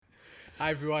Hi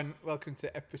everyone, welcome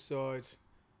to episode,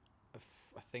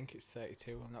 I think it's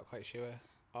 32, I'm not quite sure,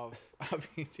 of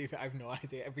RBTV. I have no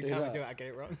idea. Every time I do it, I get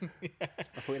it wrong. Yeah. I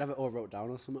thought you'd have it all wrote down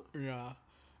or something. Yeah.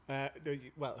 No,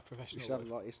 well, a You professional should have would.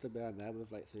 a lot you stood behind there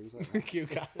with like things like that. You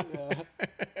guys.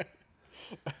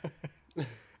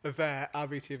 Of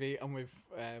RBTV, I'm with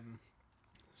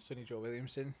Sonny Joe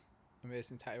Williamson,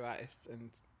 amazing tattoo artist and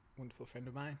wonderful friend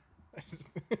of mine.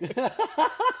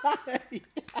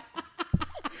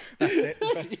 That's it.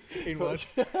 In one.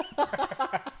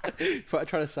 Thought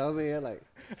trying to sell me here, like,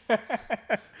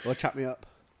 or chat me up.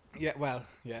 Yeah, well,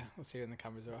 yeah, we'll see when the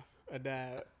cameras are off.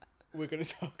 And we're going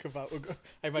to talk about,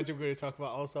 I imagine we're going to talk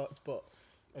about all sorts, but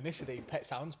initially, Pet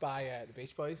Sounds by the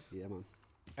Beach Boys. Yeah,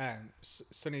 man.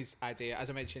 Sonny's idea, as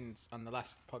I mentioned on the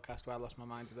last podcast where I lost my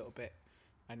mind a little bit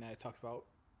and talked about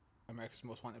America's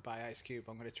Most Wanted by Ice Cube,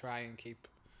 I'm going to try and keep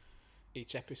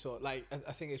each episode, like,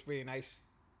 I think it's really nice.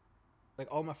 Like,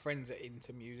 all my friends are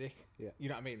into music. Yeah. You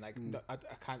know what I mean? Like, I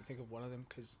can't think of one of them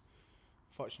because,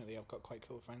 fortunately, I've got quite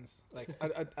cool friends. Like,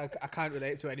 I can't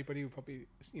relate to anybody who probably,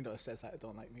 says that I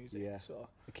don't like music. Yeah. So,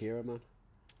 Akira, man.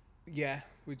 yeah,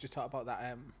 we just talked about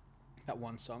that that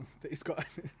one song that he's got.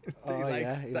 That Oh,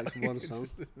 yeah, he likes one song.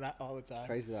 That all the time.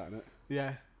 Crazy that, isn't it?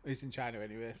 Yeah. He's in China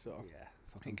anyway, so Yeah.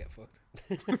 I can get fucked.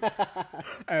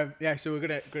 Yeah, so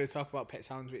we're gonna talk about Pet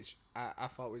Sounds, which I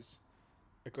thought was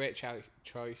a great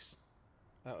choice.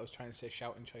 I was trying to say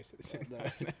shouting choice at the same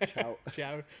time.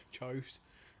 Shout choice.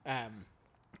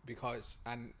 Because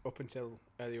up until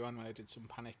earlier on when I did some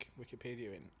panic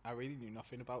Wikipediaing, I really knew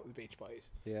nothing about the Beach Boys.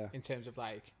 Yeah. In terms of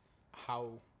like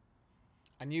how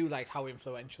I knew like how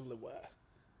influential they were.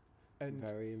 And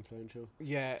Very influential.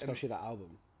 yeah, Especially that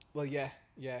album. well, yeah.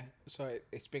 So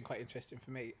it's been quite interesting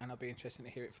for me, and I'll be interested to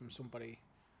hear it from somebody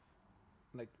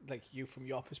like you, from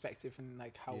your perspective, and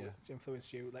like how Yeah. it's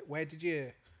influenced you. Like, where did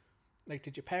your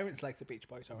parents like the Beach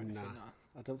Boys or anything? Nah.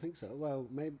 No? I don't think so. Well,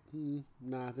 maybe.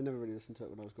 Nah, they never really listened to it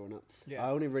when I was growing up. Yeah.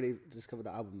 I only really discovered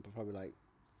the album probably like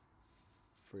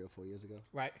 3 or 4 years ago.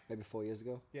 Right. Maybe 4 years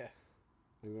ago. Yeah.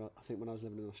 Maybe I think when I was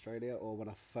living in Australia or when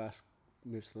I first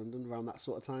moved to London, around that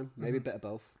sort of time. Maybe a bit of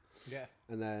both. Yeah.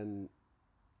 And then,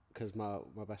 because my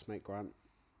best mate Grant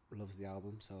loves the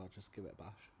album, so I'll just give it a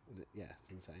bash. And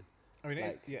it's insane. I mean,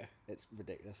 Like, yeah. It's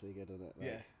ridiculously good, isn't it? Like,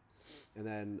 Yeah. And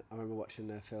then I remember watching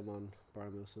a film on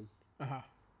Brian Wilson,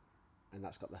 and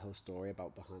that's got the whole story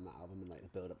about behind that album and like the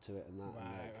build up to it and that, and like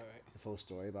Right. the full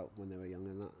story about when they were young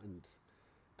and that, and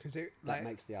Because it that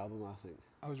makes the album, I think.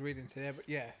 I was reading today, but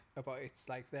about it's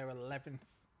like their 11th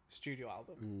studio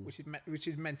album, which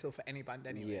is mental for any band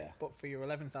anyway. Yeah. But for your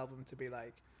 11th album to be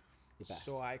like The best.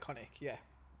 so iconic, yeah.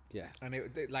 Yeah. And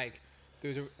it like there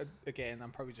was again,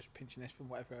 I'm probably just pinching this from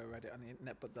whatever I read it on the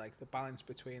internet, but like the balance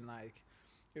between like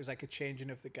it was like a changing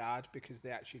of the guard because they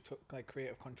actually took like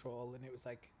creative control, and it was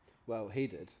like, Well, he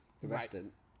did. The rest Right.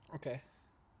 didn't. okay,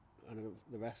 And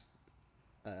the rest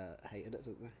hated it,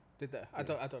 didn't they? did they? Yeah. I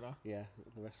don't know. Yeah,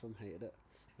 the rest of them hated it.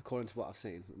 According to what I've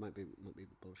seen, it might be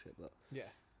bullshit, but Yeah.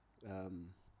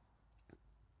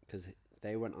 because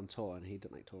they went on tour and he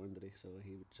didn't like touring, did he? So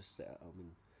he would just sit at home,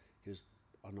 and he was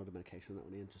on other medication that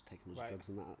when he had just taken his Right. drugs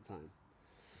and that at the time.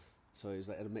 So he was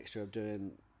like in a mixture of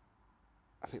doing,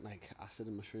 I think like acid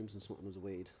and mushrooms and something was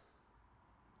weed,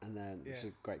 and then which is Yeah.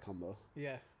 a great combo.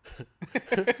 Yeah.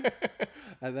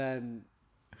 And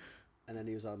then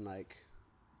he was on like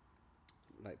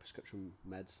prescription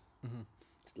meds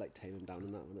to like tame him down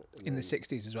and that, wasn't it? And In the then-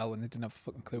 60s as well, when they didn't have a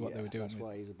fucking clue what they were doing. That's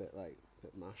why he's a bit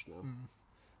mashed now.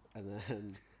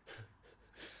 And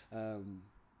then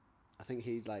I think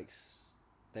he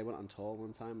they went on tour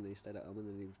one time and he stayed at home, and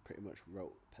then he pretty much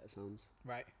wrote Pet Sounds,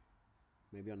 Right.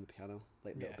 maybe on the piano,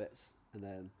 like little Yeah. bits. And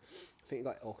then I think he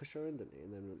got orchestra in, didn't he?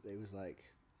 And then it was like,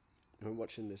 I remember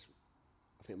watching this,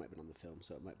 I think it might have been on the film,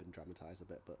 so it might have been dramatised a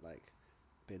bit, but like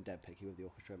being dead picky with the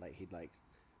orchestra, like he'd like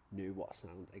knew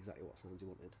exactly what sounds he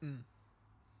wanted.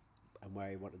 And where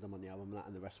he wanted them on the album and that,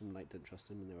 and the rest of them like didn't trust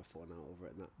him, and they were falling out over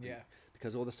it and that. Yeah.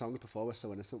 Because all the songs before were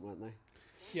so innocent, weren't they?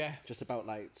 Yeah. Just about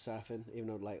like surfing, even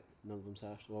though like none of them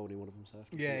surfed, or only one of them surfed.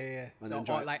 Yeah. And So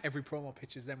then like every promo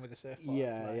pictures them with a surfboard.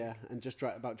 Yeah, like, yeah, and just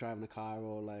about driving a car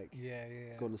or like Yeah.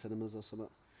 going to cinemas or something.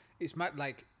 It's mad,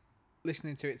 like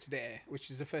listening to it today,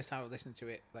 which is the first time I've listened to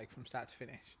it like from start to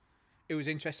finish. It was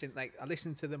interesting. Like I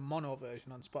listened to the mono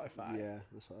version on Spotify. Yeah,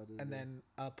 that's what I did. And yeah. then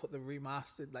I'll put the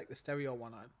remastered, like the stereo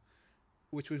one on,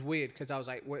 which was weird because I was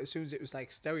like, as soon as it was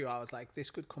like stereo, I was like, this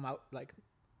could come out like,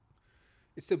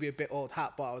 it'd still be a bit old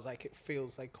hat, but I was like, it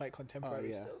feels like quite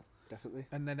contemporary still. Definitely.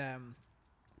 And then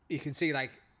you can see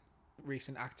like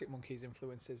recent Arctic Monkeys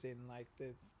influences in like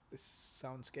the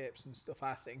soundscapes and stuff,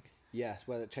 I think. Yes,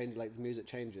 where it changes, like the music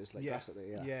changes, like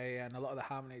drastically. Yeah. Yeah, and a lot of the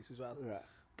harmonies as well. Right.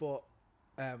 But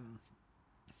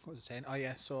what was I saying? Oh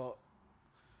yeah, so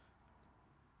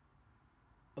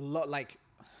a lot like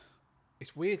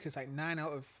it's weird because like 9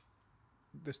 of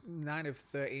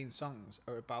 13 songs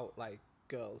are about like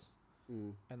girls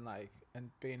and like and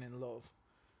being in love.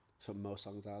 So most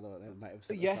songs are though. 90%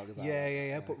 Yeah, of songs are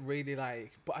yeah. But really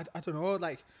like, but I don't know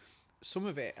like some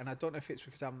of it, and I don't know if it's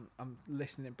because I'm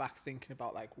listening back thinking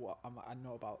about like what I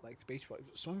know about like the Beach Boys.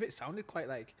 Some of it sounded quite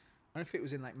like, I don't know if it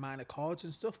was in like minor chords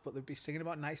and stuff, but they'd be singing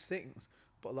about nice things.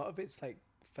 But a lot of it's like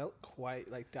felt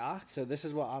quite like dark. So this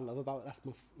is what I love about it.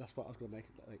 That's what I was going to make.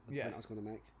 Like the point I was going to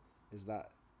make is that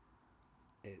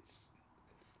it's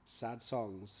sad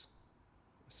songs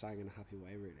sang in a happy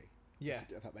way, really. Yeah,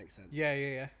 if that makes sense.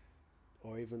 Yeah.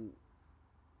 Or even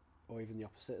the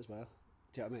opposite as well.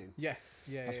 Do you know what I mean? Yeah.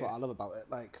 That's what I love about it.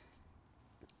 Like,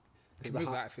 because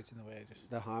move that if it's in the way. Just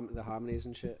the harmonies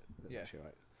and shit. That's actually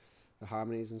right. The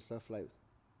harmonies and stuff like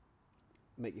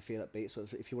make you feel upbeat. So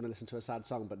if you want to listen to a sad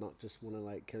song but not just want to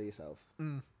like kill yourself,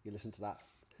 you listen to that.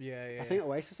 Yeah. I think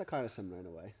Oasis are kind of similar in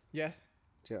a way. Yeah.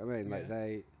 Do you know what I mean? Like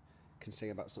they can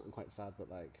sing about something quite sad, but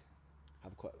like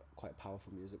have quite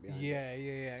powerful music behind it.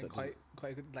 Yeah. So quite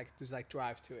good. Like there's like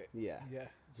drive to it. Yeah. Yeah.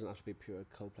 It doesn't have to be pure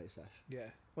Coldplay sesh. Yeah.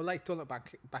 Well, like Don't Look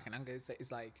Back in Anger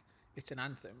is like it's an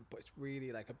anthem, but it's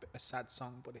really like a sad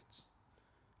song, but it's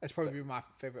probably my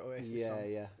favorite Oasis song.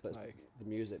 Yeah. But like, the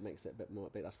music makes it a bit more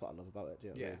upbeat. That's what I love about it. Do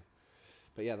you know what I mean?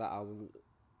 But yeah, that album,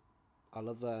 I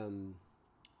love.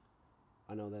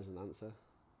 I Know There's an Answer.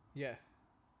 Yeah.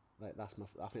 Like I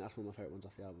think that's one of my favorite ones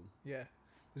off the album. Yeah.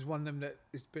 There's one of them that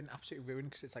has been absolutely ruined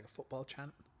because it's like a football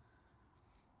chant.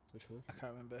 Which one? I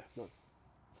can't remember. No.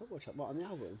 Football chant? What, on the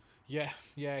album? Yeah.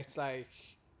 It's like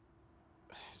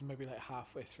it's maybe like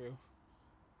halfway through.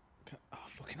 Oh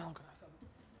fucking hell! I'm gonna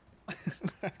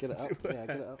have to Get it up. Yeah,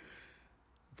 get it up.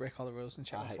 Break all the rules and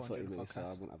check my phone during the podcast. So I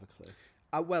won't have a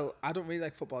clue. Well, I don't really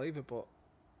like football either, but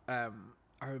I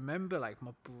remember like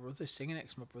my brother singing it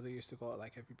because my brother used to go to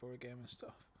like every Borough game and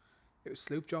stuff. It was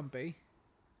Sloop John B,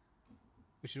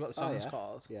 which is what the song's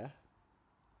called. Yeah.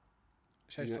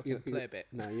 Should I just fucking play a bit?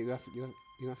 No, you have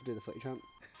to do the footy chant.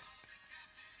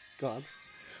 Go on.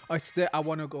 Oh, it's the I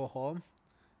Wanna Go Home.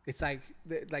 It's like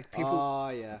people. Oh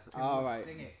yeah. All right.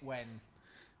 Sing it when,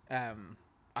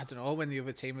 I don't know, when the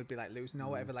other team would be like losing or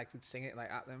whatever. Like they'd sing it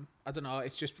like at them. I don't know.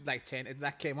 It's just like tainted.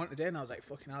 That came on today, and I was like,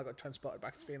 "Fucking hell!" I got transported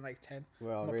back to being like 10.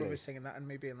 Well, my really? brother singing that, and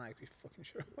me being like, "We fucking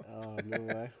sure." Oh no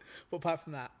way. But apart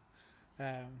from that,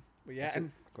 but yeah, That's and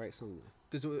a great song though.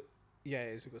 It's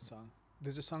a good song.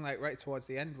 There's a song like right towards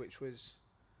the end, which was,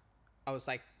 I was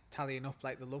like tallying up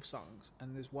like the love songs,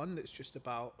 and there's one that's just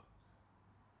about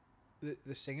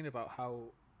the singing about how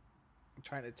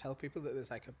trying to tell people that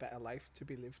there's like a better life to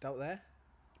be lived out there.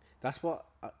 That's what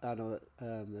I know that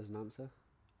there's an answer.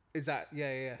 Is that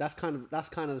yeah? That's kind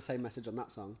of the same message on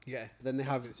that song. Yeah. But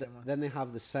then they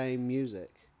have the same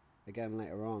music again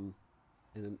later on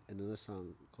in another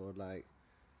song called like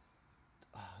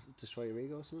Destroy Your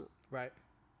Ego or something. Right.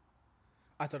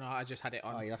 I don't know. I just had it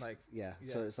on. Yeah.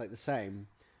 So it's like the same,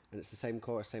 and it's the same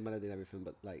chorus, same melody and everything.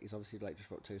 But like he's obviously like just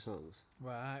wrote 2 songs.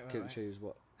 Right. Couldn't choose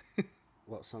what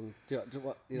song. What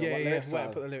what lyrics where I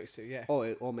put the lyrics to. Yeah.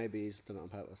 Or maybe he's done it on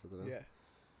purpose. I don't know. Yeah.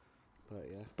 But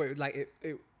yeah. But like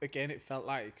it again, it felt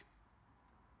like.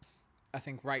 I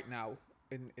think right now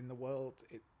in the world,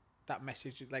 that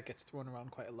message like gets thrown around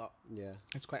quite a lot. Yeah.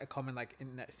 It's quite a common like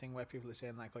internet thing where people are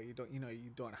saying like, oh, you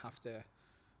don't have to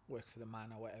work for the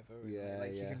man or whatever. Yeah.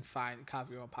 Like you can carve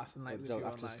your own path and like you don't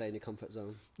have to stay in your comfort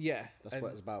zone. Yeah. That's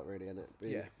what it's about, really, isn't it?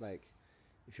 Yeah. Like,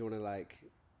 if you want to like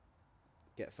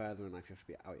get further in life, you have to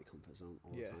be out of your comfort zone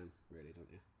all the time, really, don't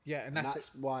you? Yeah, and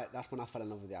that's when I fell in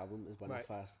love with the album. Is when I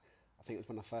think it was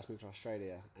when I first moved to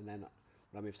Australia, and then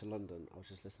when I moved to London, I was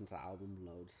just listening to that album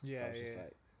loads. Yeah, so I was just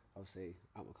like, obviously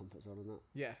out my comfort zone and that.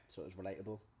 Yeah. So it was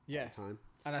relatable. Yeah. At the time.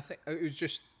 And I think it was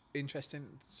just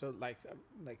interesting. So like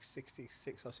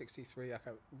 66 or 63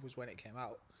 was when it came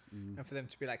out, and for them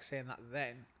to be like saying that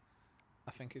then,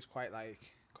 I think is quite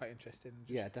interesting.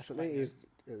 Yeah, definitely.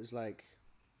 It was like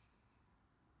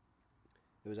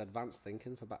it was advanced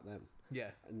thinking for back then.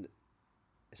 Yeah. And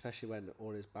especially when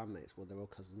all his bandmates, they're all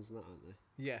cousins and that, aren't they?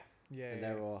 Yeah. And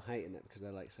they're all hating it because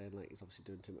they're like saying like he's obviously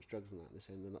doing too much drugs and that. And they're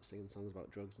saying they're not singing songs about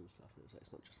drugs and stuff. And it's like,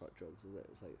 it's not just about drugs, is it?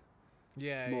 It's like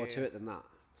more to it than that.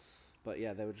 But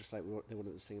yeah, they were just like they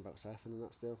wanted to sing about surfing and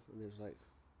that still. And it was like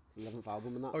the 11th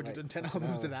album and that. Oh, they've done 10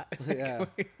 albums of that.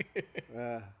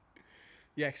 Yeah.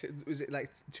 Yeah, cause was it like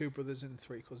 2 brothers and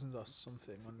 3 cousins or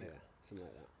something? Wasn't it? Yeah, something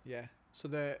like that. Yeah.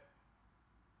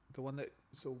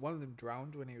 So one of them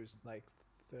drowned when he was like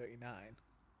 39,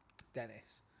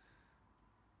 Dennis.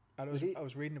 Was he? I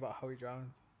was reading about how he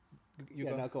drowned.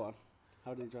 No, go on.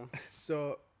 How did he drown?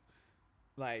 So,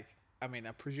 like, I mean,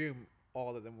 I presume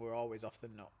all of them were always off the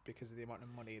nut because of the amount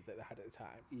of money that they had at the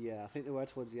time. Yeah, I think they were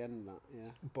towards the end of that,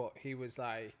 yeah. But he was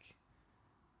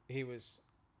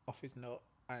off his nut,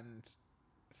 and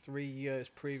 3 years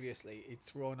previously, he'd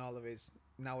thrown all of his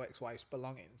now ex-wife's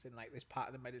belongings in like this part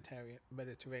of the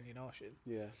Mediterranean Ocean.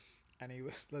 Yeah. And he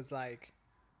was like,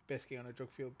 basically on a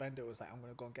drug-fueled bender, was like, I'm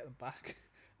going to go and get them back.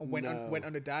 And went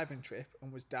on a diving trip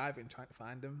and was diving trying to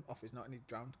find them off his nut, and he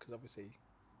drowned because obviously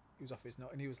he was off his nut,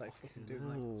 and he was like fucking doing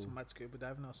like some mad scuba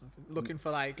diving or something, looking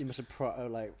for like. He must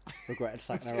have like regretted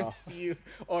sacking her off.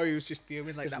 Or he was just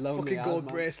fuming like just that fucking gold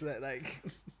man. bracelet, like.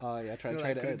 Oh yeah, trying to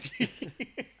trade it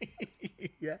in.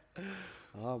 Yeah.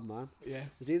 Oh man. Yeah.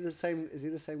 Is he the same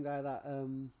guy that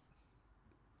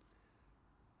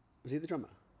was he the drummer?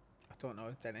 I don't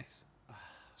know, Dennis.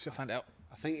 Should find out.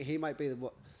 I think he might be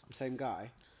the same guy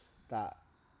that,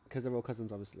 because they're all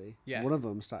cousins, obviously. Yeah. One of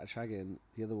them started shagging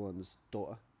the other one's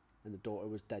daughter, and the daughter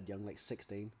was dead young, like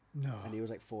 16. No. And he was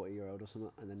like 40-year-old or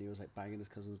something, and then he was like banging his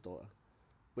cousin's daughter,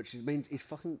 which means he's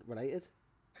fucking related.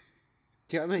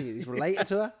 Do you know what I mean? He's related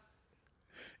to her.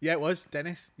 Yeah, it was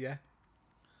Dennis. Yeah.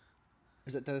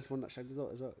 Is it Dennis one that shagged the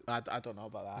daughter as well? I don't know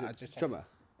about that. I just drummer.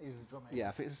 He was a drummer. Yeah,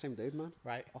 I think it's the same dude, man.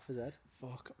 Right. Off his head.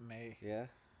 Fuck me. Yeah.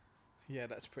 Yeah,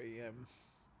 that's pretty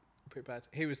bad.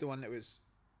 He was the one that was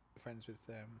friends with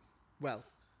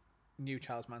knew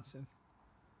Charles Manson.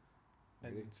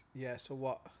 And Really? yeah, so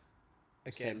what?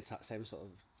 Again, same sort of.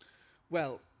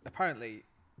 Well, apparently,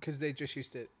 because they just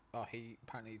used to. Oh, he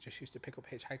apparently just used to pick up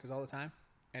hitchhikers all the time.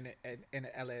 In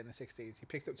LA in the 60s, he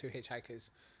picked up 2 hitchhikers,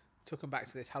 took them back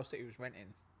to this house that he was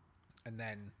renting, and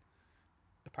then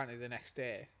apparently the next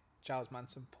day, Charles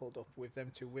Manson pulled up with them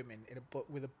 2 women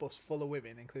with a bus full of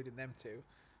women, including them 2,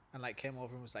 and like came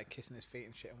over and was like kissing his feet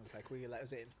and shit, and was like, "Will you let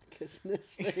us in?" Kissing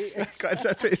his feet. God,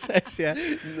 that's what it says, yeah.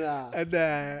 Nah.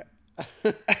 And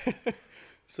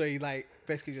so he like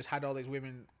basically just had all these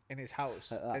women in his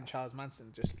house, like and Charles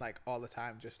Manson just like all the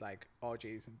time, just like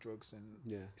orgies and drugs, and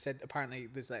yeah. he said apparently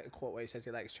there's like a quote where he says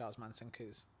he likes Charles Manson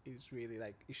because he's really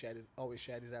like always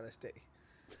shared his LSD,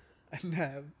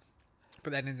 and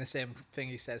but then in the same thing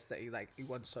he says that he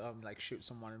wants to like shoot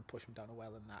someone and push him down a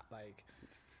well, and that like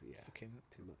fucking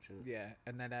too much. Isn't it? Yeah,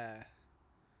 and then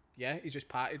he just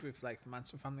partied with like the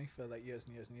Manson family for like years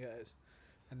and years and years,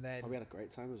 and then we had a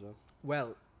great time as well.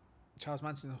 Well, Charles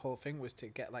Manson's whole thing was to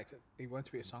get he wanted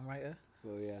to be a songwriter.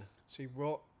 Well, yeah. So he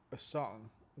wrote a song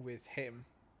with him,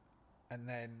 and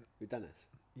then with Dennis.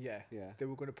 Yeah. They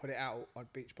were going to put it out on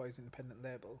Beach Boys' independent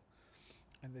label,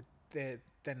 and they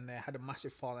had a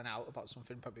massive falling out about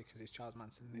something, probably because it's Charles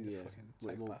Manson. He's a fucking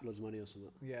psychopath. Loads of money or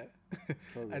something. Yeah.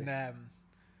 And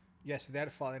so they had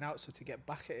a falling out. So to get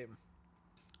back at him,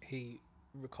 he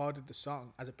recorded the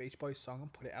song as a Beach Boys song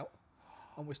and put it out.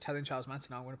 And was telling Charles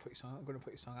Manson, I'm going to put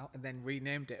your song out, and then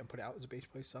renamed it and put it out as a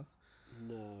Beach Boys song.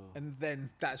 No. And then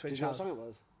that's when Charles. Do you know what song it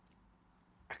was?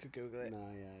 I could Google it. No,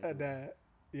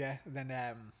 yeah.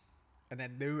 And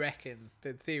then they reckon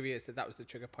the theory is that was the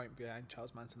trigger point behind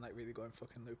Charles Manson like really going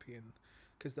fucking loopy, and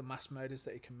because the mass murders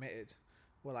that he committed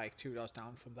were like 2 doors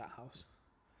down from that house.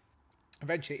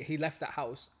 Eventually, he left that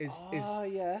house.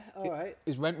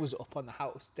 His rent was up on the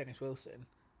house, Dennis Wilson.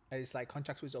 His like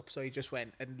contract was up, so he just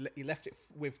went and he left it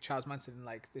with Charles Manson in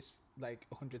like this like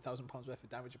 £100,000 worth of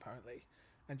damage apparently,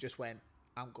 and just went,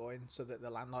 I'm going, so that the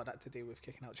landlord had to deal with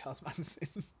kicking out Charles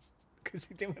Manson because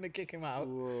he didn't want to kick him out.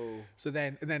 Whoa. So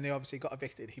then they obviously got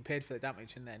evicted. He paid for the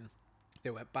damage, and then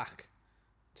they went back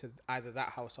to either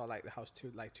that house or like the house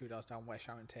 2 doors down where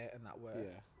Sharon Tate and that were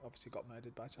obviously got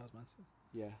murdered by Charles Manson.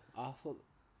 Yeah, I thought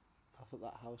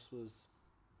that house was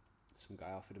some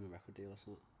guy offered him a record deal or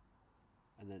something.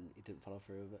 And then he didn't follow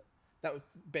through with it. That was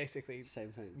basically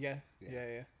same thing. Yeah.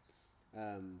 Yeah,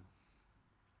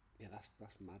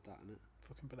 that's mad, that, isn't it?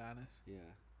 Fucking bananas.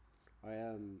 Yeah,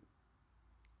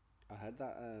 I heard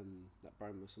that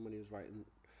Brian Wilson, when he was writing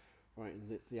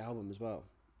the album as well,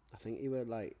 I think he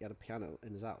had a piano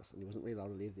in his house, and he wasn't really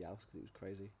allowed to leave the house because he was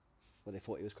crazy. Well, they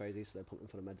thought he was crazy, so they pumped him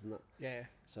full of meds and that. Yeah.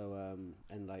 So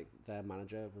and like their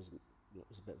manager was a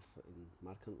bit of a fucking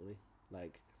mad company.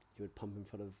 Like he would pump him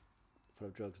full of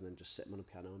drugs and then just sit him on a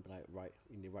piano and be like, right,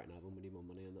 you need to write an album, we need more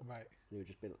money and that. Right. And he would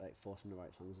just be like, force him to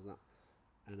write songs and that.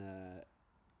 And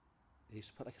he used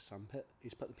to put like a sandpit. He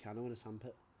used to put the piano in a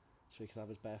sandpit so he could have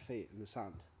his bare feet in the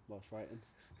sand whilst writing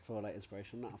for like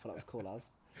inspiration. That I thought that was cool as.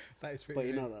 That is pretty. But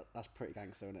you know that's pretty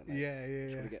gangster, isn't it? Like,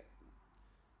 yeah. Want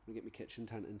to get my kitchen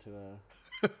tent into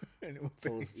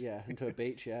into a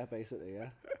beach, yeah, basically, yeah.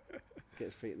 Get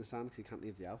his feet in the sand because he can't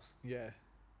leave the house. Yeah.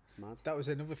 Mad. That was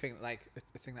another thing. Like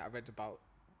the thing that I read about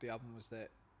the album was that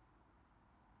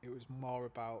it was more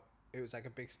about, it was like a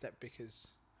big step because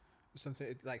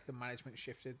something like the management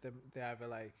shifted. They either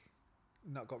like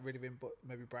not got rid of him, but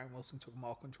maybe Brian Wilson took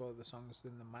more control of the songs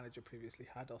than the manager previously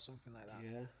had, or something like that.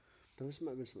 Yeah. There was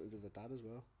might have been something with the dad as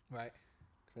well. Right.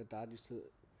 Because their dad used to, I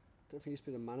don't know if he used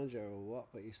to be the manager or what,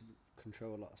 but he used to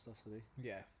control a lot of stuff, didn't he?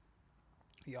 Yeah.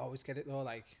 You always get it though,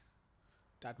 like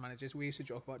dad managers. We used to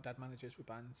joke about dad managers with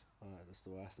bands. Oh, that's the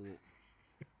worst, isn't it?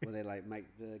 When they like make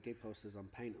the gig posters on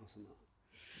paint or something.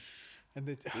 And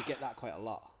they You get that quite a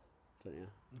lot, don't you?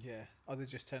 yeah, or they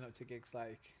just turn up to gigs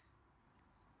like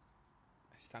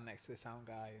stand next to the sound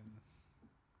guy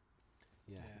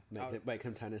and Yeah. Make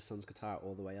him turn his son's guitar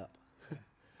all the way up. yeah.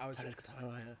 I was Turn his guitar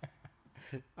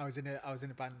higher. I was in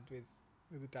a band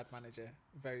with a dad manager,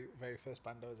 very very first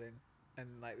band I was in,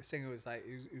 and like the singer was like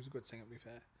he was a good singer to be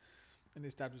fair, and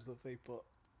his dad was lovely, but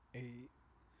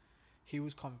he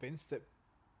was convinced that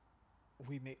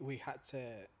we had to.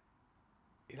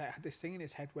 He like had this thing in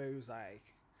his head where he was like,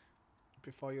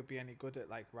 before you'll be any good at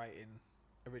like writing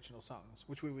original songs,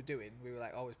 which we were doing, we were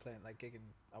like always playing like gigging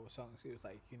our songs. He was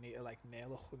like, you need to like nail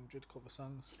 100 cover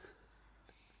songs,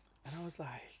 and I was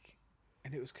like,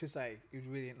 and it was because like he was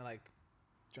really into like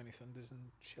Johnny Thunders and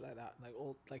shit like that, like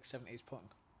all like 70s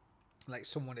punk. Like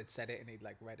someone had said it and he'd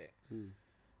like read it.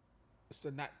 So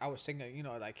that our singer, you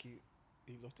know, like he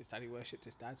loved his dad, he worshipped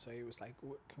his dad, so he was like,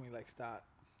 can we like start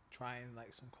trying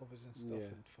like some covers and stuff,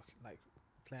 and fucking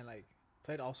like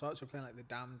played all sorts. We're playing like The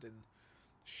Damned and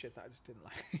shit that I just didn't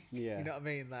like. Yeah. You know what I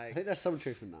mean? Like, I think there's some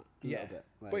truth in that. A little bit.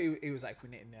 Like, but he was like, we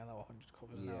need to nail our 100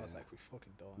 covers, and I was like, we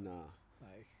fucking don't. Nah.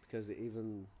 Like, because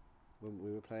even when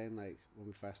we were playing, like when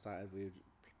we first started, we would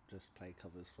just play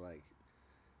covers for like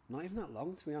not even that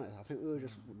long, to be honest. I think we were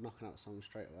just knocking out songs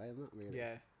straight away, and that really.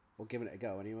 Yeah. Or giving it a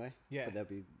go anyway. Yeah. But they'd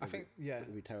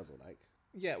be terrible. Like.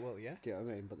 Yeah. Well. Yeah. Do you know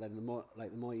what I mean? But then the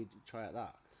more you try at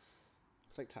that,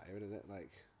 it's like tattooing, isn't it?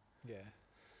 Like. Yeah.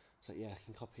 It's like, yeah, you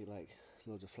can copy like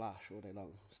loads of Flash all day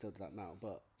long. Still do that now,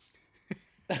 but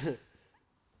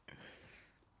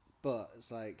but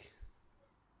it's like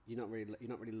you're not really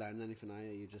learning anything, are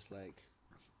you? You're just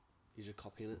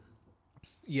copying it.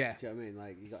 Yeah. Do you know what I mean?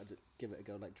 Like you got to give it a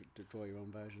go, like draw your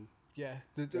own version. Yeah.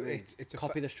 It's a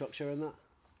copy the structure in that.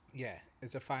 Yeah,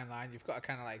 it's a fine line. You've got to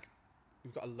kind of like,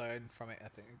 you've got to learn from it. I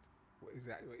think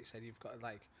exactly what you said. You've got to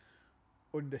like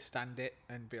understand it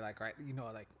and be like, right, you know,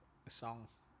 like a song.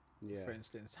 Yeah. For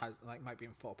instance, has like might be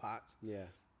in 4 parts. Yeah.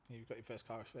 You've got your first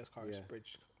chorus,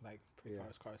 bridge, like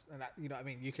pre-chorus, Yeah. chorus, and that, you know what I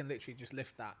mean. You can literally just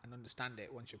lift that and understand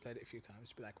it once you've played it a few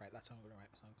times. Be like, right, that's how I'm gonna write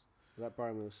my songs. That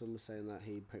Brian Wilson was saying that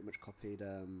he pretty much copied.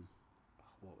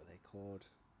 What were they called?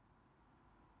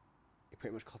 He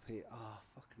pretty much copied. Oh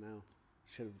fucking hell!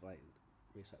 Should have like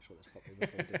researched all this properly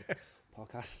before we did a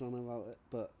podcast on about it.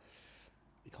 But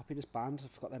he copied this band. I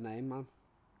forgot their name, man.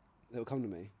 They would come to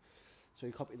me. So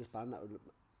he copied this band that would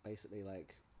basically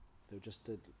like they just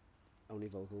did only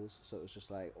vocals, so it was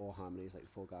just like all harmonies, like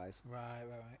 4 guys. Right.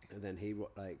 And then he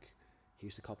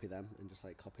used to copy them and just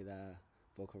like copy their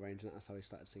vocal range, and that's how he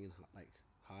started singing like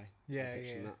high. Yeah.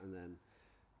 And that. And then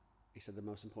he said the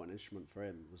most important instrument for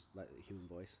him was like the human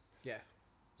voice. Yeah.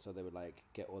 So they would like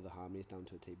get all the harmonies down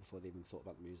to a T before they even thought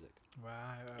about the music.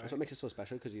 Right. That's what makes it so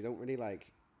special, because you don't really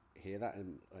like hear that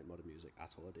in like modern music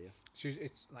at all, do you? So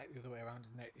it's like the other way around,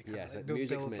 isn't it? You Yeah, like, like they'll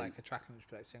music's build meant- like a track and just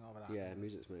be like sing over that. Yeah,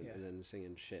 music's meant, Yeah. and then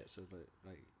singing shit, so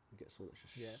like you get someone that's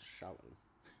just Yeah. shouting.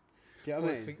 Do you know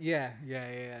what I mean?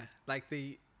 Yeah. Like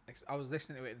I was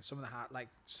listening to it, and some of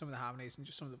the harmonies and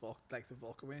just some of the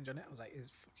vocal range on it, I was like, it's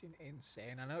fucking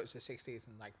insane. I know it's the 60s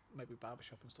and like maybe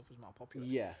barbershop and stuff was more popular.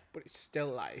 Yeah, But it's still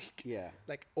like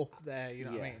like up there, you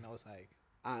know what I Yeah. mean? I was like,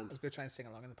 and I was gonna try and sing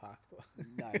along in the park, but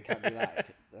no, you can't do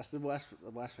that. That's the worst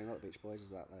thing about the Beach Boys is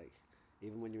that like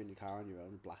even when you're in your car on your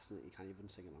own blasting it, you can't even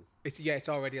sing along. it's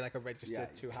already like a register Yeah,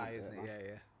 too you high, can't do isn't it, it? man.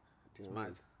 Yeah. Do you It's know what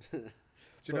I mean?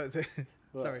 Do you know the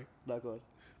What? sorry. No, go on.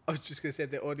 I was just gonna say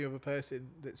the only other person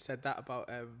that said that about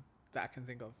that I can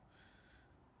think of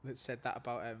that said that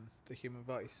about the human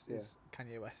voice is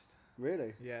Kanye West.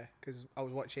 Really? Yeah, because I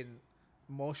was watching.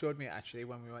 Mo showed me it actually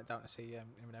when we went down to see him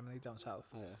and Emily down south,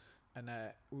 Oh yeah.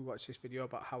 and we watched this video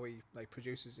about how he like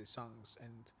produces his songs,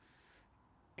 and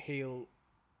he'll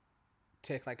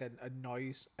take like a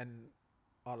noise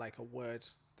or like a word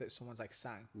that someone's like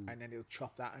sang, and then he'll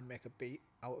chop that and make a beat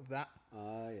out of that.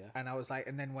 Oh yeah. And I was like,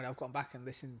 and then when I've gone back and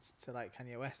listened to like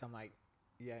Kanye West, I'm like,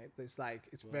 yeah, there's like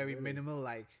it's very really? minimal.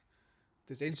 Like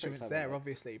there's instruments clever, there, yeah.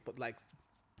 obviously, but like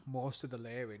most of the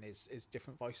layering is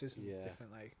different voices and Yeah.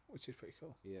 different like, which is pretty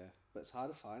cool. Yeah, but it's hard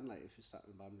to find. Like if you're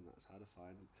starting a band, and that's hard to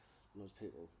find loads of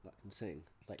people that can sing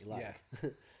that you like. Yeah.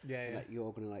 Yeah, yeah. Like you're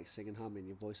all gonna like sing in harmony, and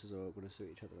your voices are all gonna suit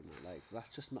each other, and that. Like that's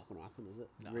just not gonna happen, is it?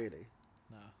 No. Really?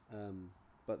 No.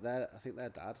 But I think their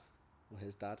dad, or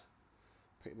his dad,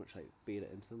 pretty much like beat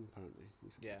it into them. Apparently, he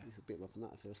used to beat them up on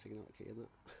that if they were singing out of key and that.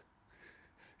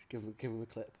 give him a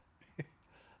clip,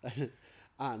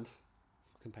 and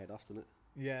fucking paid off, didn't it?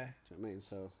 Yeah. Do you know what I mean?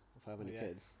 So if I have any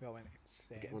kids, we all went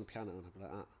insane. I'd get them on piano and I'd be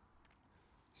like that,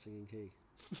 singing key.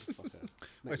 Fucker.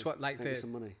 It's what like make me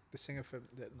some money. the singer from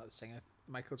not the singer,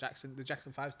 Michael Jackson, the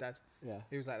Jackson 5's dad. Yeah.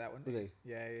 He was like that, wasn't Was he?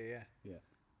 Yeah.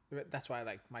 That's why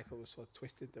like Michael was so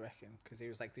twisted, I reckon, because he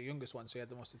was like the youngest one, so he had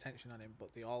the most attention on him.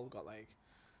 But they all got like.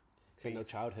 He had no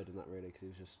childhood in that really, because he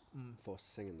was just forced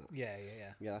to sing in that. Yeah.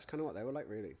 Yeah, that's kind of what they were like,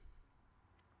 really.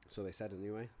 So they said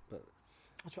anyway, but.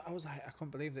 That's what I was like. I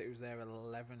couldn't believe that it was their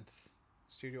 11th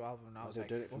studio album. And I was they were like,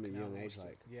 doing it from a young age,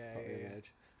 like young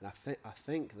age. And I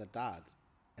think the dad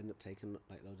ended up taking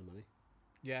like loads of money.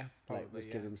 Yeah, probably. Like was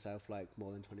giving himself like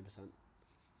more than 20%. Do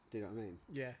you know what I mean?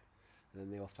 Yeah. And then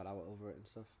they all fell out over it and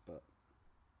stuff, but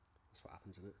that's what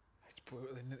happens, isn't it? It's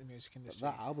brutal in the music industry.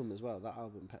 But that album as well,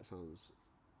 Pet Sounds,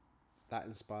 that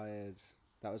was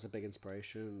a big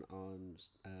inspiration on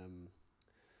the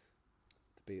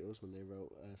Beatles when they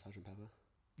wrote Sgt. Pepper.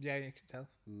 Yeah, you can tell.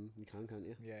 You can't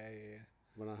you? Yeah.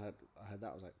 When I heard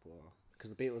that, I was like, whoa, because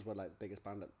the Beatles were like the biggest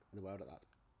band in the world at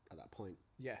that point.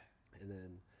 Yeah. And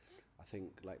then I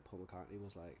think like Paul McCartney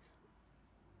was like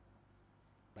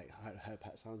heard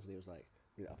Pet Sounds and he was like,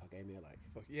 really up our game here, like.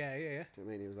 Fuck yeah. Do you know what I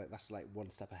mean? He was like, that's like one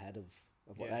step ahead of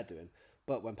what they're doing.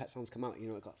 But when Pet Sounds come out,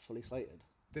 it got fully slated.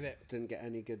 Did it? Didn't get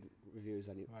any good reviews.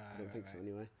 I don't think so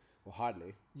anyway. Well,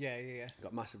 hardly. Yeah.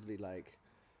 Got massively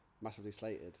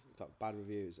slated. Got bad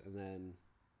reviews, and then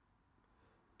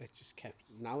it just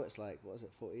kept. Now it's like, what is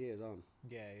it? 40 years on.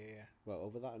 Yeah. Well,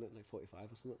 over that, isn't it? Like 45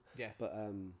 or something. Yeah. But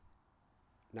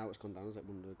now it's gone down as like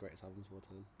one of the greatest albums of all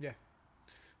time. Yeah.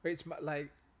 But it's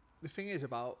like the thing is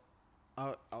about.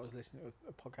 I was listening to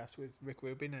a podcast with Rick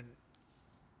Rubin and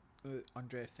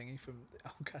Andre Thingy from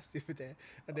Outcast the other day,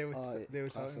 and they were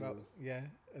talking about and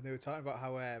they were talking about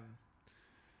how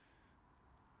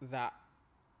that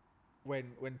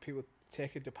when people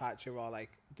take a departure or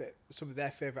like some of their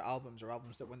favorite albums or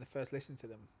albums that when they first listened to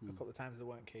them a couple of times they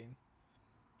weren't keen,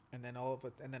 and then all of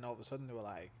a sudden they were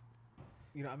like,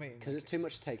 you know what I mean? Because it's too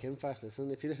much to take in first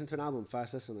listen. If you listen to an album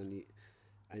first listen and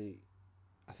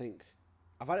I think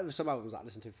I've had it with some albums that I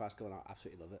listen to first go and I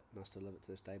absolutely love it and I still love it to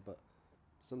this day, but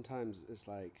sometimes it's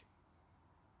like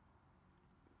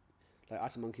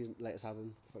Arctic Monkeys' latest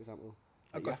album, for example.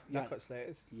 I've got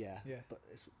slated. Yeah, but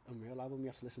it's a Unreal album. You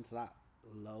have to listen to that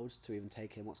loads to even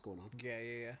take in what's going on.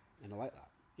 Yeah. And I like that.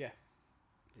 Yeah.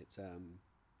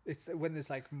 It's when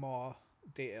there's like more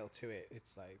detail to it.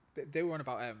 It's like they were on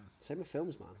about same with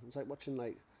films, man. It's like watching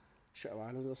like Shutter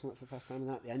Island or something for the first time, and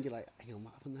then at the end you're like, hang on,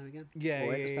 what happened there again? Yeah.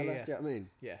 Do you know what I mean?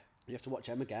 Yeah. You have to watch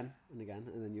them again and again,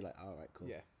 and then you're like, all right, cool.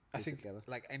 Yeah. I think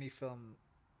like any film,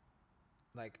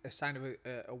 like a sign of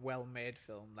a well-made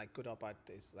film, like good or bad,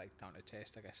 is like down to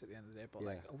taste, I guess, at the end of the day. But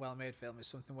like a well-made film is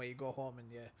something where you go home and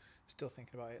you're still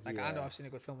thinking about it. Like I know I've seen a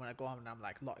good film when I go home and I'm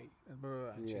like Lottie,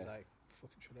 and she's like,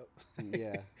 fucking shut up.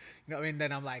 Yeah. You know what I mean?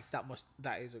 Then I'm like, that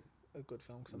is a good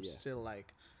film because I'm still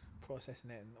like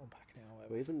processing it and unpacking it or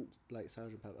whatever. Well, even like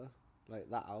Sgt. Pepper, like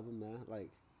that album there,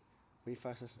 like when you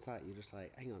first listen to that, you're just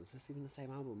like, hang on, is this even the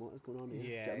same album? What is going on here?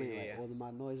 Yeah, do you know what I mean? Like all the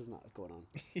mad noises and that's going on.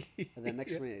 And then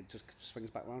next minute it just swings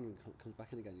back around and comes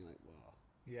back in again. You're like, wow.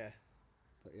 Yeah.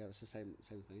 But yeah, it's the same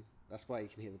thing. That's why you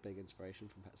can hear the big inspiration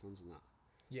from Pet Sounds and that.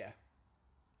 Yeah.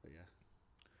 But yeah.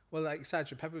 Well, like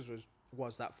Sgt. Pepper's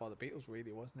was that for the Beatles,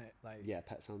 really, wasn't it? Like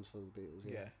Pet Sounds for the Beatles.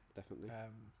 Yeah, definitely.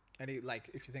 And like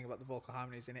if you think about the vocal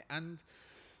harmonies in it and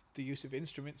the use of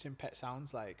instruments in Pet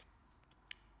Sounds, like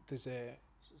there's a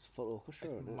full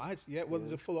orchestra.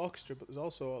 There's a full orchestra, but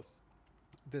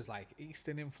there's like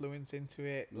Eastern influence into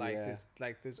it. Like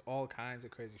there's all kinds of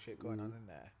crazy shit going on in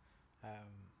there,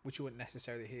 which you wouldn't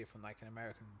necessarily hear from like an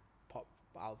American pop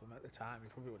album at the time. You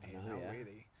probably wouldn't hear it now,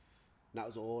 really. And that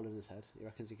was all in his head. He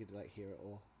reckons he could like hear it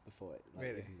all before it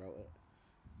even wrote it.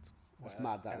 That's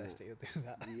mad. That LSD will do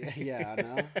that. Yeah, I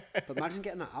know. But imagine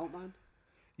getting that out, man.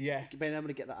 Yeah. Being able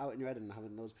to get that out in your head and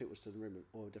having those people stood in the room with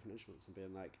all different instruments and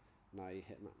being like, "No, you're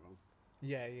hitting that wrong."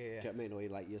 Yeah. Do you know what I mean? Or you're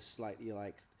like, you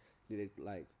need to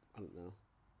like, I don't know.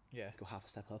 Yeah. Go half a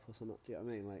step up or something. Do you know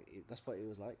what I mean? Like that's what he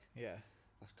was like. Yeah.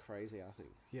 That's crazy. I think.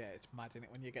 Yeah, it's mad, isn't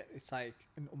it? When you get, it's like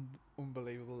an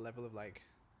unbelievable level of like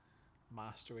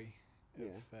mastery. So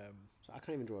I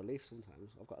can't even draw a leaf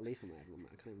sometimes. I've got a leaf in my head. And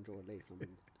I can't even draw a leaf. I've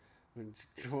been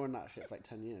drawing that shit for like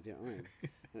 10 years. Do you know what I mean?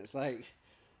 And it's like,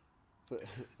 but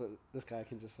this guy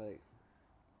can just like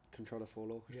control a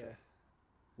full orchestra. Yeah.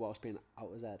 Whilst being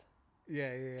out his head.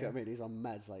 Yeah, yeah, Do yeah. you know what I mean? He's on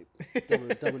meds, like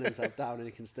dumbing himself down, and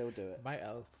he can still do it. Might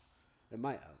help. It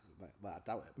might help. Well, I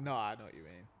doubt it. No, I know what you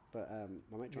mean. But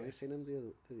my mate Johnny's seen him the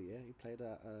other year. He played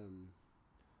at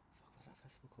what's that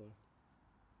festival called?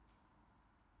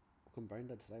 I'm brain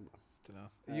dead today, man. Don't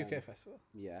know. UK festival.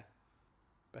 Yeah.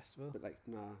 Festival. But like,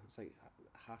 nah, it's like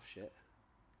half shit.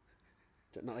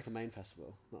 Not like a main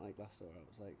festival, not like Glasgow. It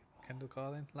was like Kendall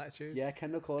Calling, Latitude. Yeah,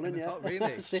 Kendall Calling. Yeah,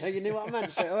 really. See how you knew what I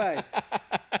meant straight away.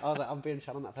 I was like, I'm being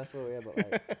shy on that festival, yeah, but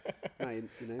like, no, you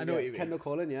know, I know what you mean. Kendall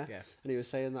Calling, yeah. Yeah. And he was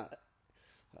saying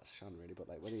that's Sean really, but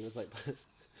like when he was like,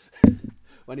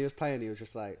 when he was playing, he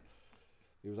was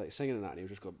like singing and that, and he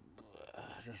was just going,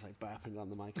 just like burping down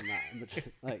the mic and that,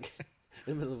 like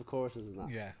in the middle of the choruses and that.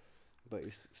 Yeah. But he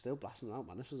was still blasting it out,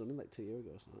 man. This was only like 2 years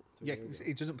ago, so Yeah,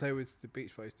 he doesn't play with the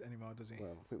Beach Boys anymore, does he?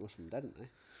 Well, I think most of them dead, didn't they?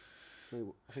 I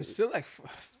think There's still like,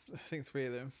 I think 3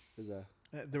 of them. There's a.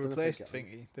 They replaced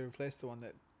Thingy. They replaced the one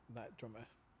that drummer.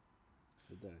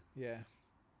 Did they? Yeah.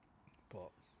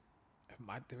 But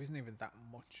there isn't even that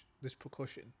much. There's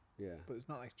percussion. Yeah. But it's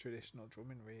not like traditional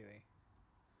drumming, really.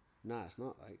 Nah, it's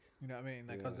not like. You know what I mean?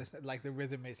 Like, cause like the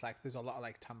rhythm is like there's a lot of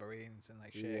like tambourines and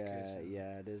like shakers.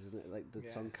 Yeah, it is, isn't it? Like the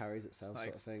song carries itself, it's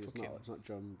sort of thing. It's not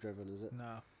drum driven, is it?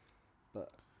 No.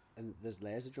 But and there's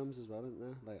layers of drums as well, isn't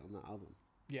there? Like on that album.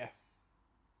 Yeah.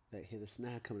 Like hear the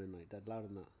snare coming in like dead loud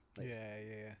and that. Like, yeah.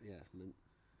 Yeah, it's mint.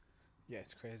 Yeah,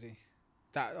 it's crazy.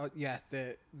 That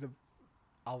the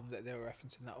album that they were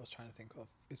referencing that I was trying to think of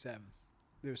is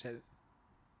they were saying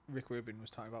Rick Rubin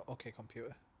was talking about OK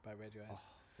Computer by Radiohead. Oh,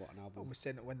 what an album! And was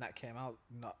saying that when that came out,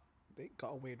 it got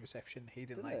a weird reception. He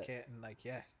didn't like it, and like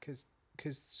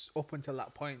because up until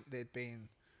that point they'd been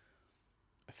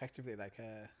effectively like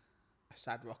a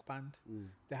sad rock band.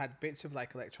 They had bits of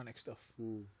like electronic stuff,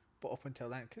 but up until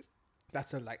then, because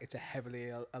that's it's a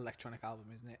heavily electronic album,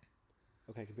 isn't it?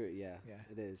 Okay, Computer, yeah,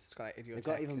 it is. It's got like Idiotech. They've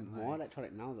got even more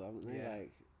electronic now, though, haven't they? Yeah.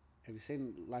 Like, have you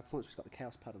seen live performance? He's got the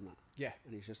Chaos Pad on that. Yeah.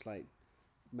 And he's just like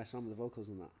messing on with the vocals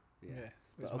and that. Yeah.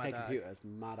 But Okay Computer, it's a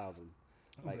mad album.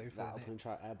 Like that opening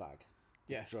track, Airbag.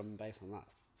 Yeah. Drum and bass on that,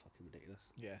 fucking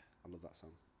ridiculous. Yeah. I love that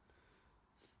song.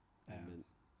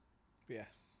 Yeah.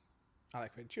 I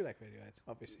like Radiohead. Do you like Radiohead?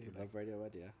 Obviously. I love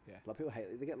Radiohead, yeah. Yeah. A lot of people hate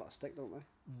it. They get a lot of stick, don't they?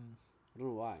 I don't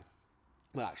know why.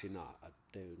 Well, actually, no. I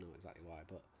do know exactly why,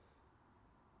 but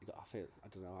I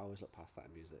don't know. I always look past that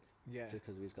in music. Yeah. Just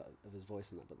because he's got his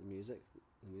voice in that, but the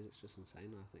music's just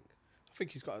insane. I think. I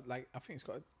think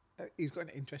he's got an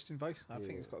interesting voice. I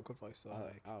think he's got a good voice. So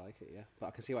I like it, yeah. But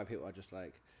I can see why people are just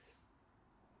like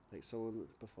someone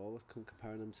before was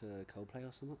comparing them to Coldplay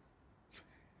or something.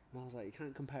 And I was like, you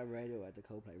can't compare Radiohead to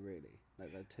Coldplay, really.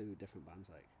 Like they're two different bands,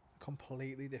 like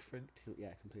completely different.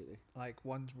 Yeah, completely. Like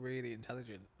one's really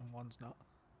intelligent and one's not.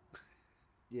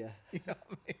 Yeah. You know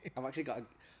what I mean? I've actually got a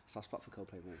soft spot for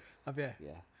Coldplay, mate. Have you?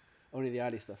 Yeah. Only the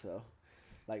early stuff though.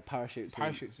 Like Parachutes.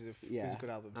 Parachutes is a good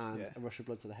album. And A Rush of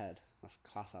Blood to the Head. That's a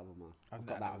class album, man. I've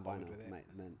got that on vinyl, mate.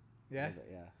 Man. Yeah? Love it,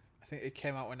 yeah. I think it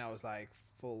came out when I was like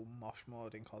full mosh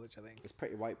mode in college, I think. It's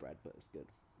pretty white bread, but it's good.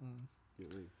 You know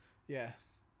what I mean? Yeah.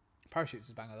 Parachutes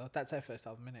is banger though. That's their first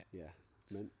album, innit? Yeah.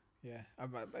 Mint. Yeah.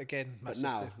 Again, but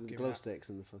now, the glow sticks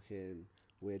and the fucking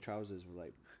weird trousers with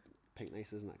like pink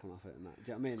laces and that come off it and that.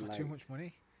 Do you know what I mean? It's got too much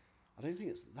money. I don't think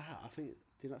it's that. Do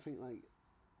you not think like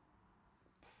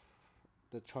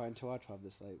they're trying too hard to have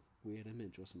this like weird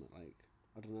image or something? Like,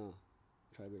 I don't know.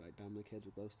 Try to be like, damn the kids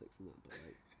with glow sticks and that, but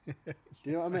like, do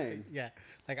you know what I mean? Yeah,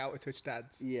 like out of touch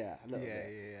dads. Yeah, a little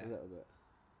bit. Yeah. A little bit.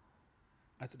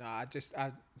 I don't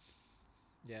know.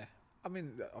 Yeah. I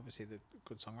mean, obviously they're a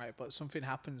good songwriter, but something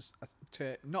happens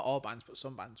to not all bands, but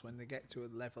some bands when they get to a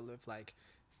level of like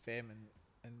fame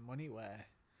and money where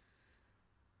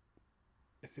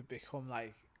if they become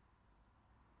like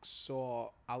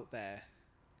so out there,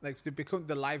 like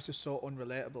their lives are so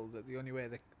unrelatable that the only way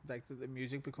that the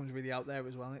music becomes really out there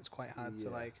as well. And it's quite hard to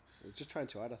like. It's just trying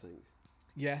too hard, I think.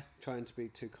 Yeah. Trying to be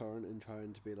too current and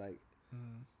trying to be like,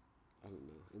 I don't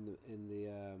know, in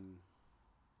the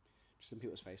just in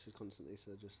people's faces constantly.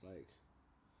 So just like.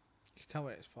 You can tell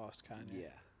where it's forced, can't you?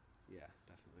 Yeah,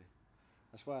 definitely.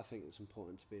 That's why I think it's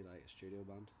important to be like a studio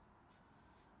band.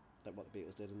 Like what the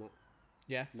Beatles did in that.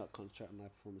 Yeah. Not concentrate on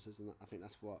live performances and that. I think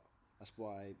that's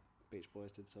why Beach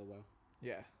Boys did so well.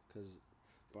 Yeah. Because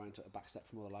Brian took a back step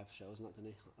from all the live shows and that,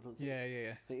 didn't he? I don't think.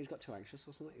 Yeah. I think he just got too anxious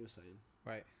or something. He was saying.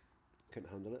 Right. Couldn't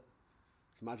handle it.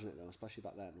 Just imagine it though, especially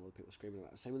back then, all the people screaming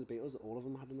like that. Same with the Beatles. All of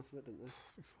them had enough of it, didn't they?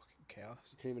 Fucking chaos.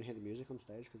 You couldn't even hear the music on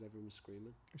stage because everyone was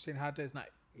screaming. You've seen Hard Day's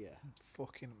Night? Yeah.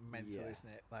 Fucking mental,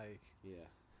 isn't it? Like. Yeah.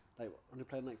 Like when they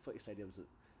played in like footy stadiums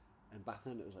and back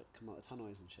then it was like come out the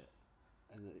tannoys and shit.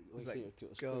 And there's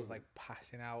like girls like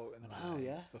passing out and like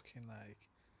fucking like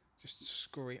just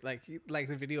scream like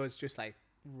the video is just like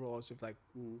rows of like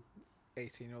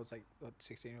 18-year-olds like or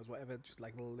 16-year-olds whatever just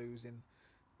like losing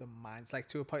the minds like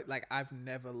to a point like I've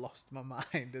never lost my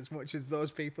mind as much as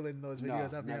those people in those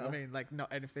videos have. You know what I mean? Like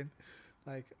not anything.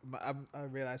 Like I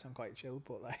realise I'm quite chill,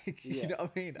 but like you know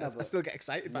what I mean. I still get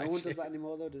excited. No one does that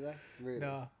anymore, though, do they? Really?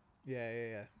 No.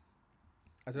 Yeah.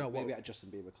 I don't know. Maybe at a Justin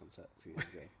Bieber concert a few years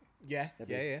ago. Yeah.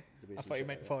 I thought you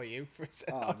meant for you for a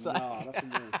second. Oh, no, that's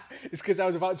me. It's because I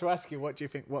was about to ask you, what do you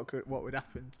think? What would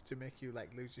happen to make you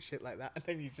like lose your shit like that? And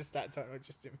then you just start talking about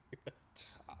Justin Bieber.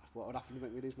 What would happen to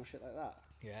make me lose my shit like that?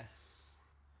 Yeah.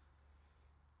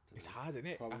 It's hard, isn't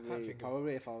it?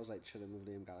 Probably if I was like chilling with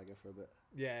Liam Gallagher for a bit.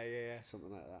 Yeah.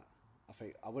 Something like that. I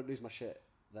think I wouldn't lose my shit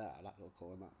there. I'd like to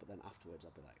call him that, but then afterwards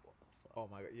I'd be like, what the fuck? Oh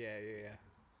my god, yeah.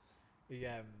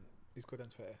 He's good on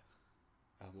Twitter.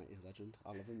 Oh mate, he's a legend. I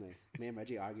love him, mate. Me and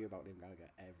Reggie argue about Liam Gallagher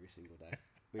every single day.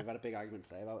 We've had a big argument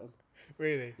today about him.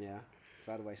 Really? Yeah.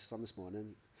 So I had Oasis on this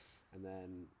morning, and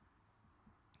then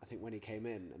I think when he came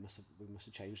in, we must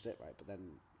have changed it, right? But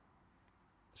then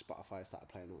Spotify started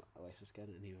playing Oasis again,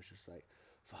 and he was just like,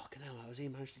 "Fucking hell, how has he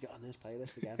managed to get on this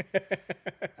playlist again?"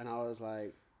 And I was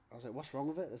like, "What's wrong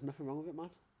with it? There's nothing wrong with it, man."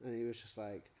 And he was just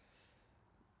like,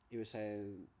 he was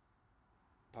saying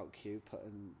about Q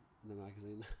putting in the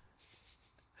magazine.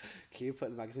 Q put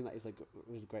in the magazine that was the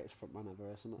greatest frontman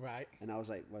ever or something. Right. And I was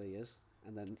like, well, he is.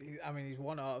 And then he's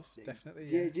one of definitely.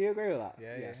 Yeah. Do you agree with that?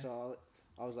 Yeah. So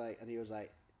I was like, and he was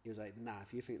like, nah.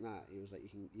 If you think that, he was like,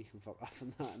 you can fuck off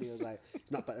on that. And he was like,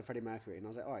 not better than Freddie Mercury. And I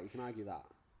was like, all right, you can argue that.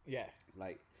 Yeah.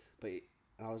 Like,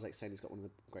 and I was like saying he's got one of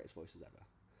the greatest voices ever.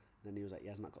 And then he was like, he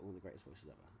has not got one of the greatest voices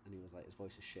ever. And he was like, his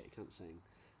voice is shit. He can't sing.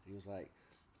 And he was like,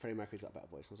 Freddie Mercury's got a better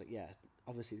voice. And I was like, yeah,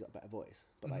 obviously he's got a better voice.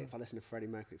 But like, if I listen to Freddie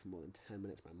Mercury for more than 10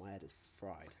 minutes, man, my head is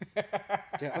fried. Do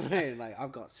you know what I mean? Like,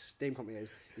 I've got steam coming ears.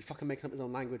 He's fucking making up his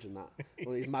own language and that.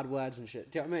 All these mad words and shit.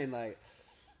 Do you know what I mean? Like,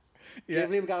 give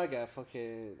Liam Gallagher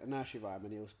fucking a nursery rhyme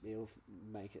and he'll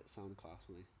make it sound class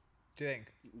for me. Do you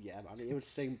think? Yeah, man. He would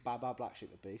sing Bad Bad Black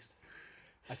Sheep the Beast.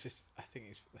 I think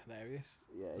he's hilarious.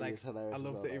 Yeah, like, he's hilarious. I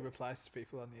love that he replies to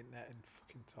people on the internet and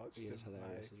fucking tortures them. He is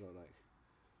hilarious as well, like.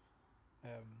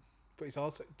 But he's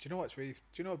also. Do you know what's really? Do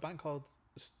you know a band called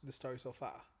The Story So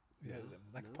Far? Yeah,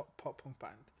 like a pop punk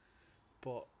band.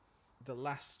 But the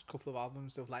last couple of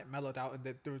albums they've like mellowed out and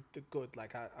they're good.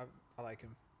 Like I like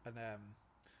them. And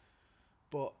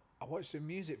but I watched a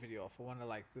music video for one of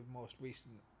like the most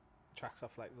recent tracks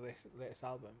off like the latest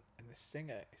album, and the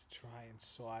singer is trying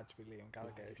so hard to be Liam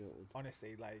Gallagher.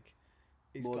 Honestly, like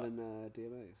he's more than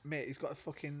DMAs. Mate, he's got a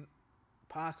fucking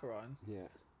Parker on. Yeah.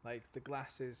 Like the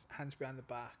glasses, hands behind the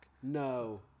back.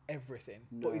 No. Everything.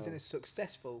 No. But he's in a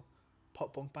successful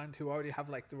pop punk band who already have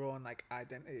like their own like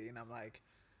identity, and I'm like,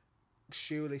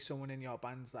 surely someone in your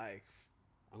band's like.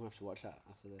 I'm gonna have to watch that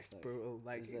after this. It's like, brutal.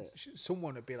 Like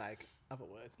someone would be like, have a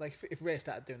word. Like if Ray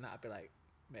started doing that, I'd be like,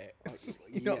 mate,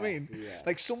 you know what I mean? Yeah.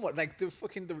 Like somewhat, like the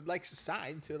like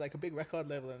signed to like a big record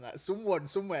label and that. Someone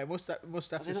somewhere must have to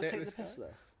say this. Piss,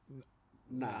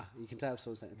 nah, you can tell if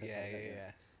someone's taking the piss.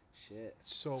 Yeah. Shit.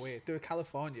 It's so weird. They're a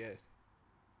California,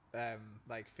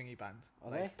 like thingy band,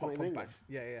 like pop punk band.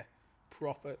 Yeah.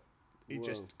 Proper. He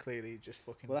just clearly just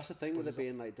fucking. Well, that's the thing with it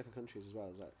being like different countries as well.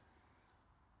 Is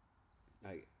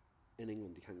like in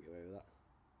England you can't get away with that.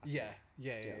 Yeah.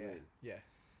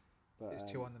 But it's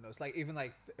too on the nose. Like even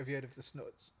like, have you heard of the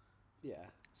Snuts? Yeah.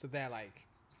 So they're like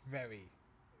very,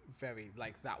 very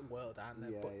like that world, aren't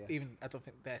they? But even I don't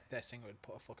think their singer would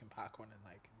put a fucking park on and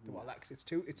like do all that, cause it's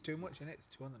too much in it. It's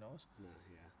too on the nose. No,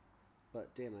 yeah.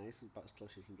 But DMA is about as close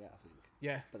as you can get, I think.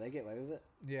 Yeah. But they get away with it.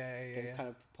 Yeah. They kind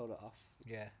of pulled it off.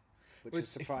 Yeah. Which is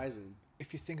surprising.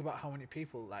 If you think about how many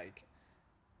people like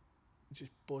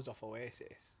just buzz off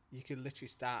Oasis, you could literally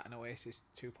start an Oasis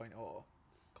 2.0,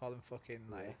 call them fucking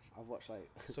like. I've watched like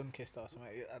Sunkissed or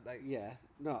something like. Yeah.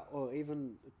 No, or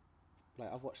even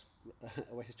like I've watched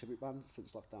Oasis tribute band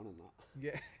since lockdown and that.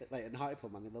 Yeah. Like in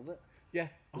Hartlepool, man, they love it. Yeah.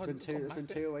 There's been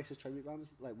two Oasis tribute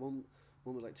bands. Like one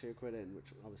was like £2 in,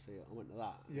 which obviously I went to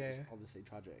that. Yeah. It was obviously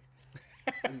tragic.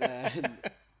 And then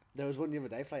there was one the other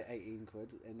day for like £18,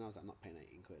 and I was like, I'm not paying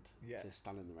 £18 to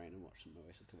stand in the rain and watch some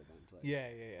Oasis cover band. Like,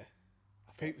 yeah.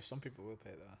 Some people will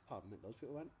pay that. Oh, I mean, those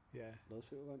people went. Yeah. Those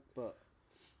people went, but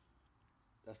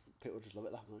people just love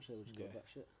it that much. They'll just go with that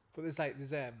shit. But there's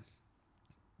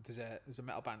a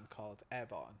metal band called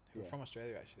Airborne who are from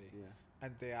Australia actually. Yeah.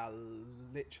 And they are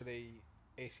literally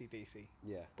AC/DC.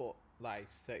 Yeah. But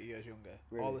like 30 years younger.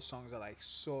 Really? All the songs are like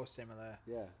so similar.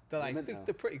 Yeah. They're like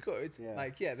they're pretty good. Yeah.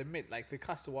 Like they're mid. Like they're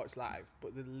class to watch live,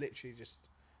 but they're literally just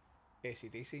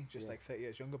AC/DC, just Yeah. like 30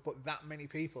 years younger. But that many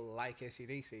people like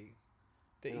AC/DC.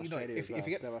 That, In you know, Australia if as well, you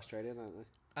get 'cause they're Australian, aren't they?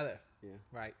 are there? Yeah.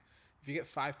 Right. If you get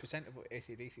 5% of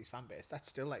AC/DC's fan base, that's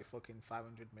still like fucking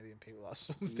 500 million people or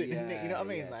something. Yeah, Isn't it? You know what I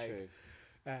mean? yeah, Like, true.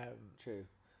 True.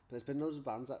 But there's been loads of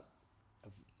bands that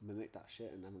have mimicked that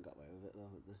shit and haven't got away with it though,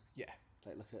 haven't they? yeah,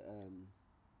 Like look at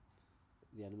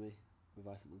The Enemy with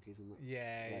Arctic Monkeys and that.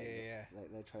 yeah, Like, yeah.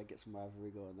 Like they try to get some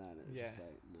rivalry going there, and it's Yeah. just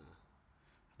like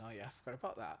nah. No, yeah, I forgot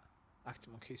about that. Arctic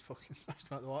Monkeys fucking smashed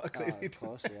them out the water. Oh, Clearly, of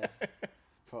course, yeah.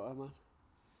 Proto Man.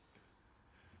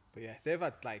 but yeah, they've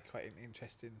had like quite an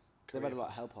interesting. They've Career. had a lot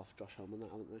of help off Josh Homme and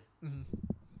that, haven't they? Mm-hmm.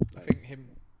 I Like- think him.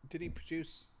 Did he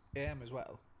produce AM as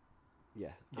well?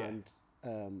 Yeah. Yeah.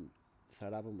 And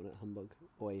third album on it, Humbug.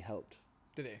 Or he helped.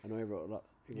 Did he? I know he wrote a lot.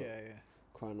 He wrote Yeah,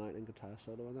 Crying Night and guitar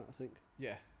solo on that, I think.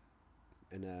 yeah.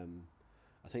 And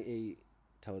I think he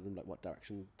told them like what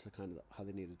direction to kind of how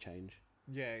they needed to change,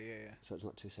 Yeah. so it's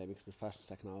not too samey because the first and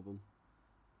second album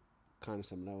kind of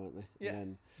similar, weren't they? Yeah. And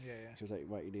then Yeah. he was like,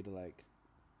 right, you need to like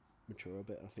mature a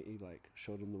bit. And I think he like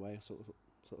showed them the way, sort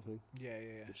of thing,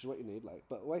 Yeah. which is what you need. Like,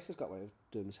 but Oasis got away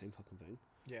with doing the same fucking thing.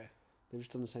 Yeah. They've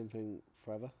just done the same thing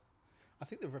forever. I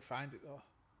think they've refined it though.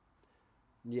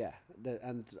 Yeah,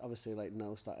 and obviously like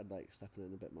Noel started like stepping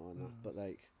in a bit more on that, but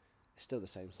like it's still the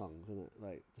same songs, isn't it?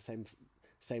 Like the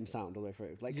same sound all the way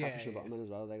through. Like Yeah, Catfish and yeah. Bottom as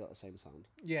well, they got the same sound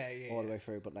Yeah. all the way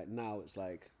through. But like now it's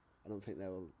like I don't think they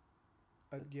will.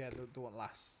 Yeah, they won't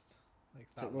last like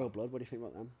It's that. like Royal long. Blood. What do you think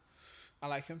about them? I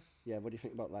like him. Yeah, what do you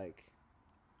think about like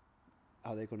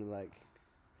how they're gonna like?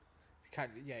 You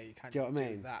can't. Yeah, you can't. Do you know what I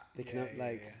mean? That. They yeah, cannot,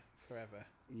 like- forever.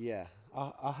 Yeah,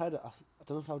 I heard. I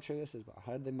don't know if how true this is, but I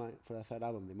heard they might for their third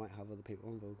album they might have other people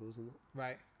on vocals and that.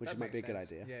 Right. Which that might be makes a good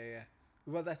sense. idea. Yeah.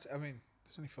 Well, that's. I mean,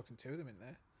 there's only fucking 2 of them in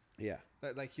there. Yeah,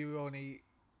 Like you only.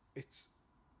 It's.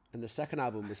 and the second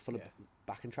album was full Yeah. of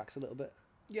backing tracks a little bit.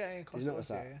 Yeah. Of Did course you it notice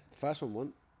was, that? Yeah. The first one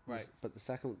won, Right. but the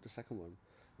second one,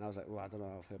 and I was like, well, I don't know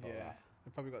how I feel about Yeah. that.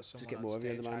 They probably got someone get on more of you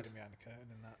in stage the band. hiding behind a curtain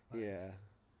and that. Like, Yeah,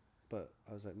 but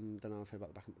I was like, don't know how I feel about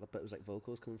the back. But it was like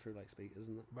vocals coming through like speakers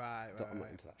and that. Right. I'm not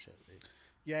Right. into that shit. Mate.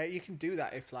 Yeah, you can do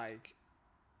that if like.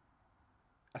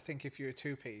 I think if you're a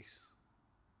 2-piece,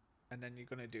 and then you're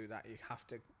gonna do that, you have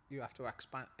to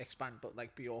expand, but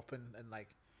like be open and like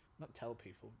not tell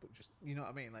people, but just you know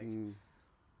what I mean, like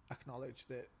acknowledge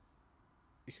that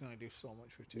you can only do so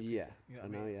much with 2 people. Yeah, You know I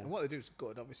what I know, mean? yeah. And what they do is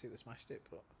good. Obviously, they smashed it,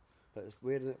 but But it's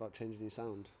weird, isn't it, about changing your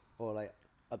sound or like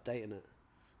updating it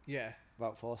yeah,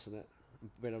 without forcing it and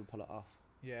being able to pull it off.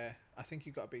 yeah. I think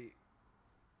you got to be.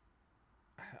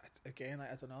 Again,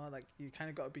 like I don't know, like you kind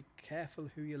of got to be careful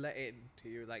who you let in to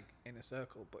your like inner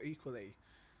circle. But equally,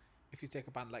 if you take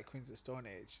a band like Queens of the Stone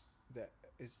Age, that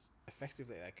is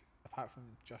effectively like apart from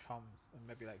Josh Homme and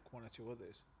maybe like 1 or 2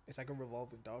 others, it's like a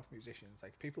revolving door of musicians.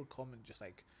 Like people come and just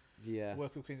like Yeah,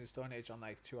 work with Queens of the Stone Age on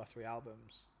like 2 or 3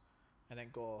 albums, and then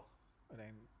go, and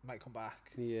then might come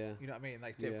back. yeah, You know what I mean?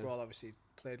 Like Dave Yeah. Grohl obviously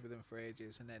played with him for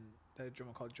ages, and then they had a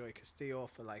drummer called Joey Castillo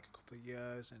for like a couple of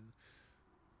years, and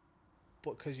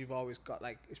but because you've always got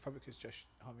like it's probably because Josh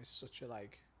Homme is such a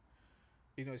like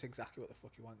he knows exactly what the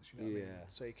fuck he wants, you know what I mean? Yeah.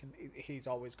 So he's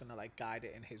always gonna like guide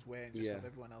it in his way and just Yeah. have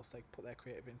everyone else like put their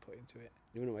creative input into it.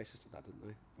 even Oasis did that, didn't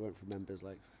they? They went for members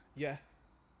like, Yeah.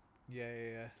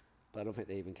 but I don't think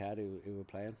they even cared who were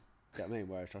playing. Do you know what I mean?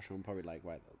 Whereas Josh Homme probably like,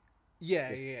 right, Yeah,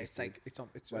 Just- yeah. just It's the- like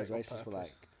it's whereas right on Oasis were like,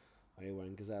 purpose. are you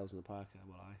wearing gazelles in the park?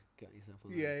 Well, I get yourself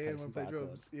on. Yeah, there, yeah, play some one play bar drums.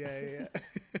 chords. Yeah.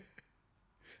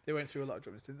 They went through a lot of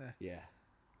drummers, didn't they? Yeah,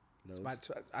 It's loads. mad.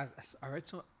 So I read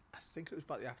some. I think it was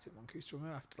about the Arctic Monkeys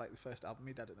drummer after like the first album.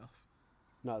 He'd had enough.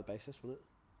 No, the bassist, wasn't it?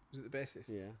 Was it the bassist?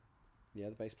 Yeah,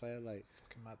 the bass player. Like,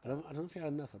 Fucking mad. I don't know if he had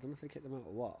enough. I don't know if they kicked him out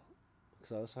or what.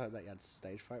 Because I also heard that he had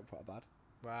stage fright quite bad.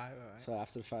 Right. So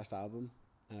after the first album,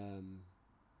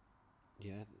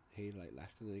 yeah, he like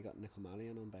left, and then he got Nick O'Malley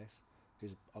on bass,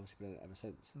 who's obviously been in it ever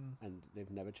since, and they've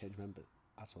never changed members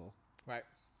at all. Right.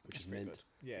 Which That's is pretty mint.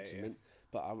 good. Yeah, It's yeah. mint.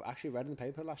 But I actually read in the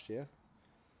paper last year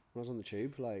when I was on the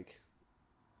tube, like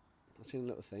I seen a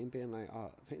little thing being like, oh, I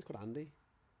think it's called Andy,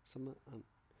 something, and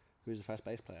who was the first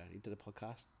bass player. He did a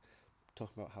podcast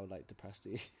talking about how like depressed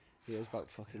he is about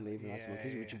fucking leaving Yeah, Arctic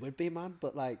Monkeys, which yeah. you would be, man.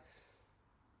 But like,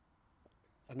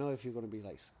 I know if you're gonna be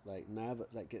like nervous,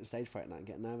 like getting stage fright and that, and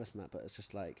getting nervous and that, but it's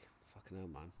just like fucking hell,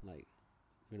 man. Like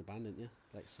you're in a band, aren't you?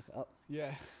 Like suck it up.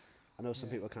 Yeah. I know some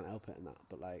Yeah. people can't help it and that,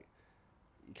 but like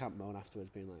you can't moan afterwards,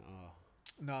 being like, oh.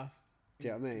 No. Do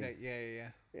you know what I mean? Yeah.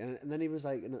 And then he was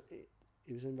like,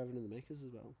 he was in Reverend and the Makers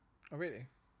as well. Oh really?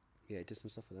 Yeah, he did some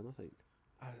stuff with them, I think.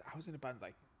 I was in a band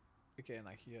like, again,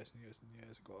 like years and years and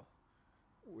years ago,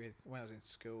 with when I was in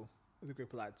school, with a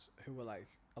group of lads who were like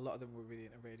a lot of them were really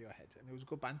into Radiohead, and it was a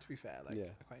good band to be fair. Like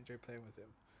I quite enjoyed playing with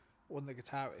them. One of the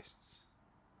guitarists,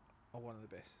 or one of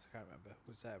the bassists, I can't remember,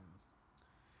 was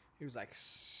he was like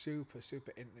super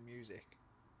into the music,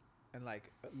 and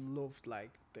like loved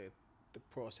like the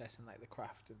process and like the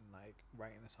craft and like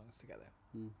writing the songs together.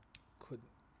 Couldn't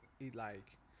he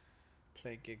like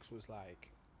playing gigs was like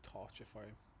torture for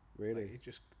him. Really?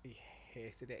 Like, he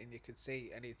hated it, and you could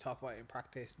see, and he'd talk about it in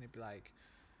practice, and he'd be like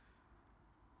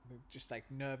just like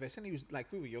nervous, and he was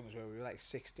like, we were young as well, we were like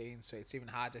 16, so it's even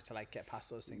harder to like get past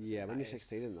those things. Yeah, when you're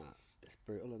 16 in that, it's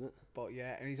brutal, isn't it? But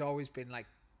yeah, and he's always been like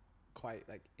quite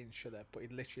like insular, but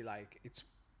he'd literally like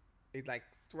he'd like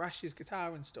thrash his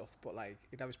guitar and stuff, but like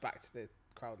he'd have his back to the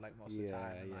crowd like most of the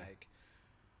time, and like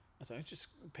I don't know, it's just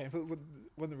painful. One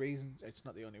of the reasons, it's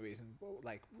not the only reason, but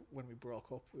like when we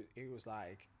broke up, he was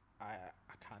like, I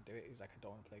can't do it. He was like, I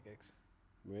don't want to play gigs.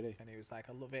 Really? And he was like,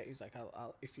 I love it. He was like,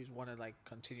 I'll if you want to like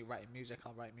continue writing music,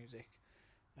 I'll write music.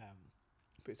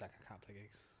 But it's like, I can't play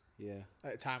gigs. Yeah.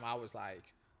 At the time, I was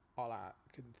like, all I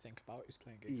could think about is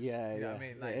playing gigs. Yeah, you know yeah. what I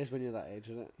mean? Like, it is when you're that age,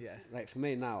 isn't it? Yeah. Like for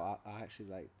me now, I actually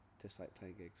like dislike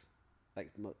playing gigs.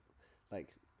 Like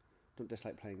don't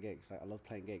dislike playing gigs. Like I love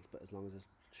playing gigs, but as long as there's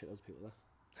shitloads of people there.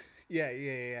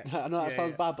 Yeah. I know that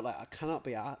sounds bad, but like I cannot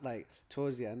be at like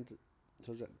towards the end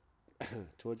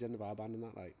of our band and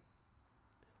that, like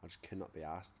I just cannot be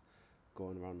asked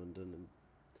going around London and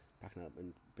packing up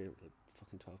and being like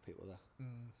fucking 12 people there. Do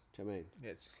you know what I mean? Yeah,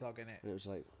 it's slogging it. And it was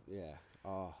like,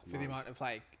 for the amount of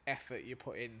like effort you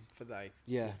put in for like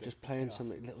just playing some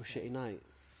little shitty night,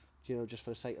 you know, just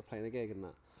for the sake of playing a gig and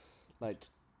that.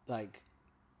 Like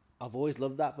I've always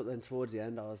loved that, but then towards the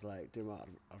end I was like, dude,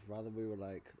 I'd rather we were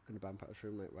like in the band practice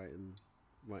room, like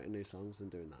writing new songs than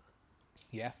doing that.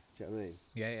 Yeah. Do you know what I mean?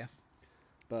 Yeah.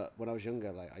 But when I was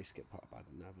younger, like I used to get proper bad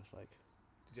and nervous. Like,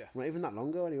 yeah, not even that long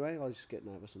ago anyway. I just get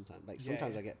nervous sometimes. Like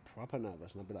sometimes I get proper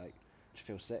nervous and I'd be like, just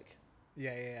feel sick.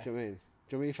 Yeah. Do you know what I mean?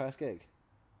 Do you remember your first gig?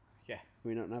 Yeah.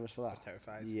 Were you not nervous for that? I was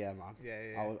terrified. Yeah, man.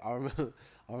 Yeah.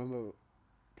 I remember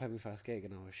playing my first gig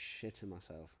and I was shitting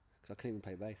myself because I couldn't even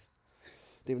play bass.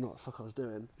 Didn't even know what the fuck I was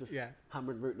doing. Just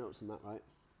hammering root notes and that, right?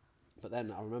 But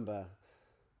then I remember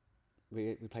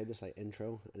we played this like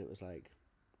intro and it was like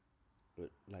the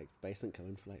bass didn't come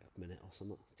in for like a minute or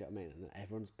something. Do you know what I mean? And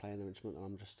everyone's playing their instrument and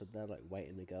I'm just stood there like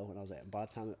waiting to go. And I was like, and by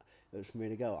the time it was for me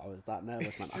to go, I was that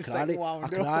nervous, man. I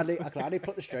could hardly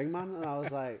put the string, man. And I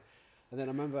was like, and then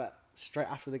I remember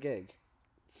straight after the gig,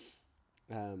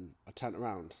 I turned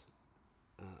around.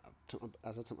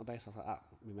 As I took my bass off like that,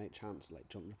 my mate Chance like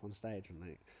jumped up on stage and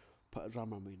like put a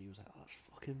drum on me and he was like, "Oh, that's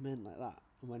fucking mint," like that.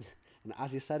 And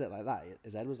as he said it like that,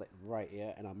 his head was like right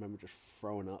here, and I remember just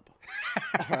throwing up.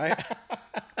 Right,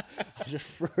 I just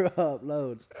threw up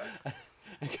loads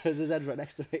because his head right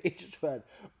next to me. He just went,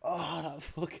 "Oh, that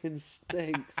fucking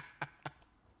stinks."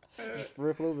 Just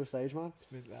threw up all over the stage, man. It's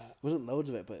been that. It wasn't loads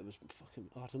of it, but it was fucking.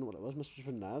 Oh, I don't know what it was. Must have just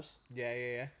been nerves.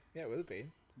 Yeah. It would have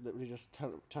been. Literally just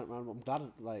turned around. I'm glad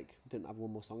it didn't have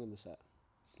one more song in the set.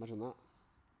 Imagine that.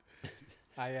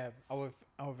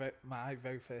 My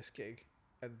very first gig,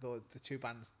 and the two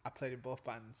bands I played in both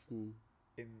bands. We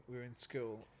were in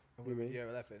school and we were in year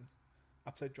 11.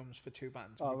 I played drums for two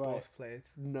bands. We both played.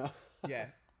 No. Yeah,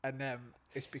 and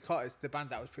it's because the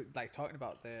band that I was like talking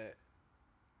about,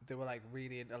 they were like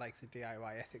really into like the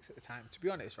DIY ethics at the time. To be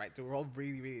honest, right, they were all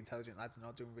really intelligent lads and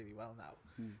all doing really well now.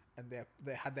 And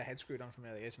they had their head screwed on from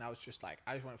early age, and I was just like,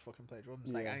 I just want to fucking play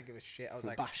drums. Like I didn't give a shit. I was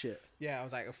like, bash it. Yeah, I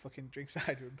was like, a fucking drink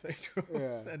cider and play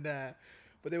drums. And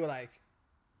but they were like,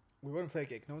 we want to play a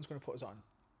gig. No one's going to put us on.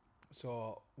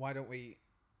 So why don't we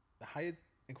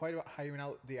inquired about hiring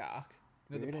out the Ark,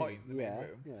 the point, the main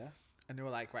room. Yeah. And they were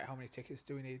like, right, how many tickets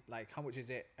do we need? Like, how much is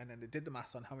it? And then they did the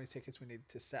maths on how many tickets we needed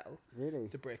to settle. Really?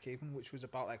 To break even, which was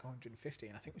about like 150.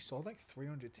 And I think we sold like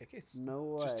 300 tickets. No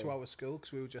way. Just to our school,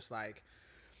 because we were just like,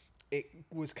 it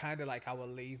was kind of like our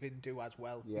leaving do as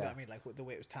well. Yeah. You know what I mean? Like the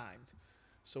way it was timed.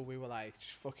 So we were like,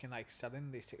 just fucking like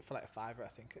selling these tickets for like $5, I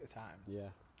think, at the time. Yeah.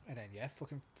 And then,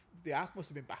 fucking, the Ark must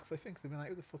have been backflipping because they've been like,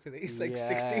 who the fuck are these? Like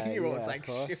 16-year-olds like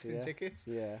shifting tickets.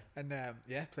 Yeah. And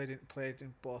played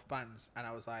in both bands, and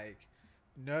I was like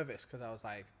nervous because I was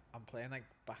like, I'm playing like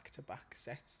back-to-back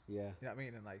sets. Yeah. You know what I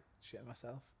mean? And like shitting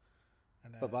myself.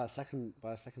 And, but by the second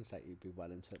set, you'd be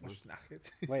well into it, man. Just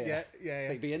knackered. Wait, yeah.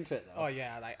 But you'd be into it though. Oh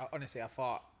yeah, like honestly, I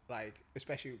thought like,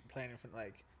 especially playing in front,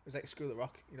 like it was like School of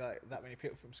Rock, you know, like that many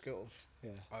people from school.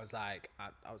 Yeah. I was like,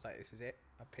 this is it.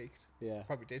 I peaked. Yeah.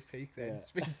 Probably did peak then.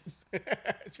 Yeah.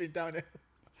 It's been downhill.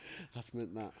 That's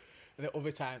meant that. And the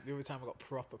other time I got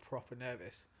proper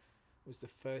nervous was the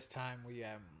first time we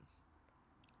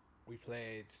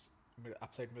played I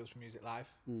played Middlesbrough Music Live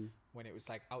when it was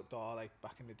like outdoor, like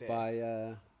back in the day.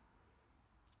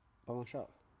 By my shop.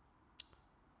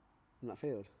 In that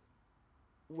field.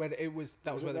 When it was,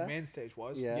 that was where the main stage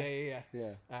was. Yeah.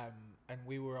 And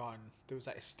we were on. There was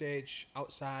like a stage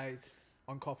outside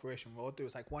on Corporation Road. There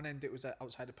was like one end it was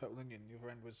outside of Purple Onion, the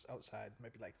other end was outside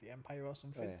maybe like the Empire or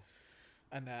something. Oh,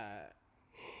 yeah. And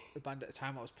the band at the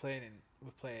time I was playing in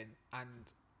were playing,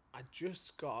 and I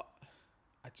just got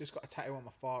a tattoo on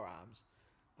my forearms,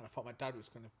 and I thought my dad was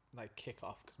gonna like kick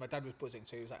off because my dad was buzzing,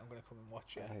 so he was like, "I'm gonna come and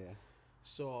watch it." Oh, yeah.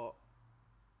 So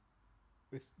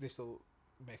this will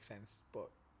make sense, but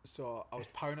so I was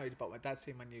paranoid about my dad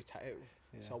seeing my new tattoo.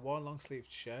 Yeah. So I wore a long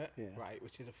sleeved shirt, right,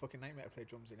 which is a fucking nightmare to play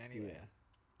drums in anyway. Yeah.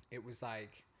 It was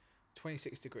like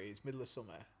 26 degrees, middle of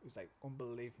summer. It was like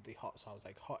unbelievably hot, so I was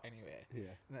like hot anyway.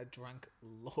 Yeah. And I drank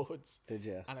loads. Did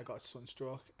you? And I got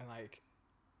sunstroke, and like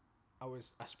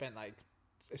I spent like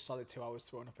a solid 2 hours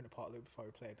thrown up in a Portaloo before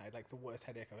we played. And I had like the worst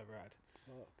headache I've ever had.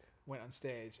 Fuck. Went on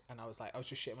stage, and I was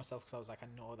just shitting myself because I was like, I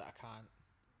know that I can't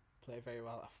play very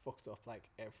well. I fucked up like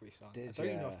every song. I don't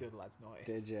even know if the other lads noticed.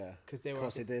 Did you? Because they were. Of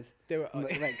course they did. They were.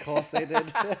 Like, of course they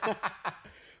did.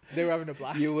 They were having a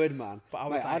blast. You would, man. But I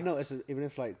was I noticed even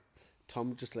if like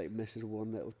Tom just like misses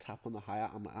one little tap on the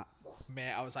hi-hat, I'm like,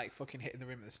 mate, I was like fucking hitting the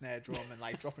rim of the snare drum and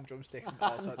like dropping drumsticks and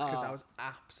all sorts because I was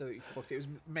absolutely fucked. It was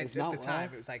meant at the time.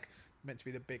 It was like meant to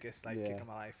be the biggest like gig of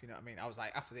my life. You know what I mean? I was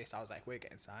like, after this, I was like, we're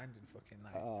getting signed and fucking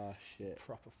like, oh shit,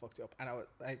 proper fucked it up. And I was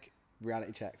like,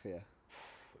 reality check for you.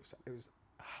 It was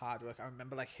hard work. I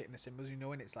remember like hitting the cymbals, you know,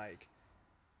 when it's like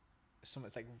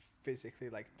something's like physically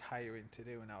like tiring to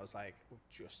do, and I was like, we've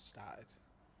just started.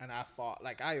 And I thought,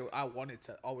 like, I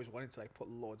always wanted to like put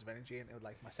loads of energy into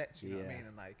like my sets, you know what I mean,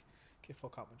 and like get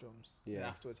fuck out my drums. Yeah. And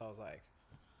afterwards, I was like,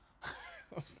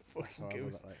 I was fucking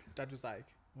goose. Like. Dad was like,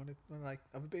 "Want to like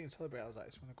have a beer and celebrate?" I was like, "I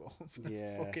just want to go home for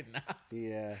the fucking nap."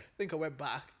 Yeah. I think I went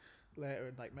back later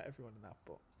and like met everyone in that,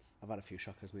 but I've had a few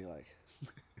shockers, me like.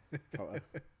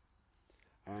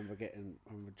 I remember drinking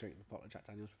a bottle of Jack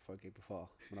Daniels before a gig before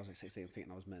when I was like 16,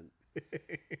 thinking I was mint.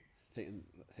 thinking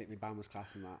my band was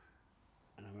classing that.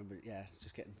 And I remember,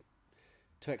 just getting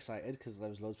too excited because there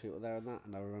was loads of people there and that.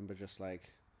 And I remember just like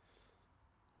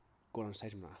going on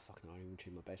stage and I'm like, I didn't even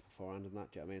tune my bass beforehand and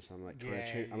that. Do you know what I mean? So I'm like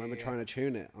I remember trying to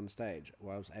tune it on stage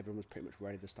while everyone was pretty much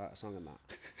ready to start a song and that.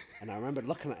 And I remember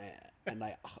looking at it and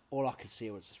like all I could see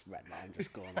was this red line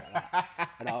just going like that.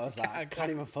 And I was like, I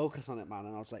can't even focus on it, man.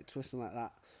 And I was like twisting like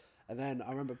that. And then I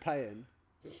remember playing.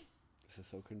 This is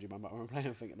so cringy, man. But I remember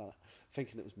playing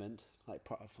thinking it was mint, like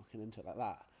proper fucking into it like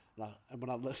that. And when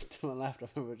I looked to my left, I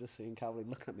remember just seeing Calvin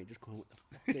looking at me, just going, "What the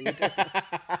fuck are you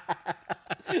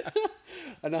doing?"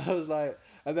 And I was like,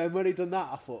 and then when he done that,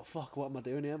 I thought, "Fuck, what am I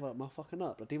doing here? Like, am I fucking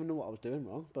up?" I didn't even know what I was doing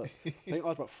wrong, but I think I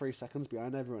was about 3 seconds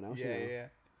behind everyone else. Yeah.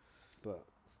 But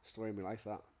story of my life,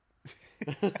 that.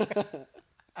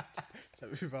 Tell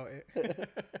me about it.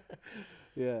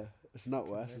 Yeah, it's not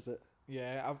worse, is it?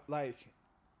 Yeah, I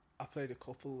played a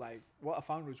couple. Like, what I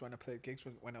found was when I played gigs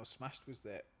when I was smashed was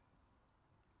that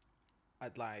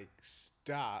I'd like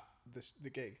start the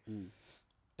gig, and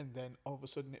then all of a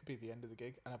sudden it'd be the end of the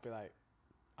gig, and I'd be like,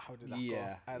 "How did that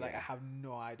go?" I have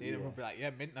no idea. And everyone would be like,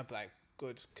 "Yeah, mint," and I'd be like,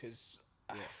 "Good," because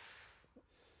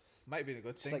might have been a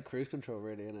good thing. It's like cruise control,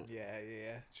 really, isn't it?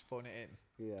 Yeah. Just phone it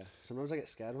in. Yeah. Sometimes I get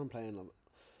scared when I'm playing.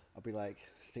 I'll be like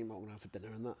thinking about what I'm going to have for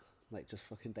dinner and that. Like just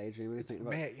fucking daydreaming, thinking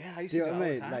about. Mate, yeah, I used to do what I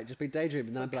mean? Like just be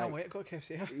daydreaming. And I'd be like, can't wait to go to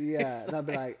KFC. Yeah, and I'd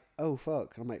be like, oh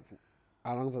fuck. And I'm like,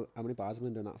 how many bars have I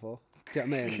been doing that for? Do you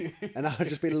know what I mean? And I would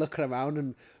just be looking around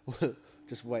and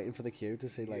just waiting for the cue to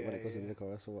see like when it goes into the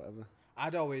chorus or whatever.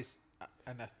 I'd always,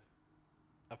 and I've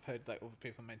heard like other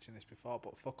people mention this before,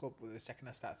 but fuck up with the second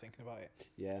I start thinking about it.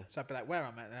 Yeah. So I'd be like, where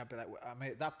am I? And I'd be like, I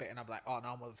made that bit, and I'd be like, oh no,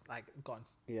 I'm like gone.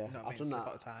 Yeah. You know what I've done that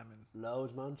out of time and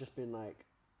loads, man. Just been like,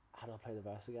 how do I play the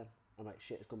verse again? I'm like,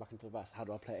 shit, it's gone back into the verse. How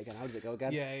do I play it again? How does it go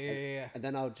again? Yeah. And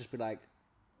then I'll just be like,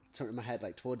 something in my head,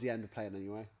 like towards the end of playing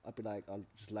anyway, I'll be like, I'll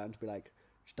just learn to be like,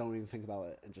 just don't even think about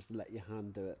it and just let your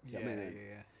hand do it. You know what I mean?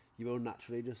 You will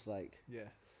naturally just like. Yeah.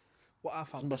 What I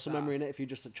found. Some muscle memory in it. If you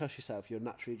just trust yourself, you'll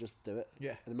naturally just do it.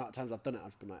 Yeah. And the amount of times I've done it, I've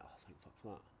just been like, oh, thank fuck for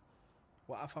that.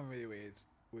 What I found really weird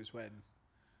was when,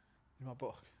 in my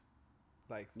book,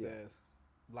 like the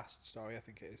last story, I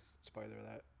think it is, spoiler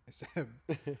alert, it's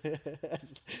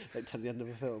like to the end of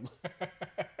a film.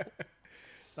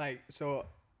 Like, so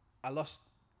I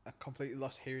completely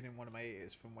lost hearing in one of my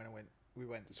ears from when we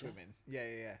went swimming.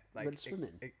 Yeah. Like, went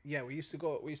swimming? We used to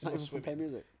go swimming play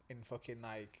music in fucking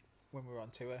like when we were on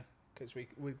tour, because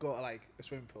we'd go to like a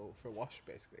swimming pool for a wash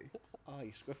basically. Oh,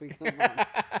 you scruffy man.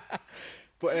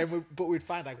 But we'd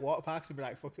find like water parks and be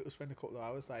like, fuck it, we'll spend a couple of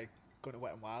hours like Going to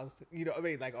Wet and Wild. You know what I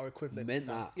mean? Like, or equivalent. Meant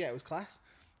that. Yeah, it was class.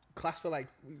 Class for like,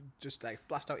 just like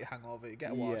blast out your hangover, you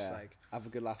get a wash, like. Have a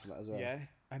good laugh at that as well. Yeah,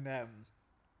 and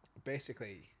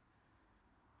basically,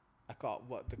 I got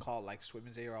what they call like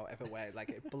swimmer's ear or whatever, where like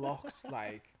it blocks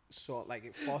like, so like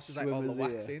it forces like all the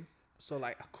wax in. So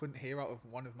like I couldn't hear out of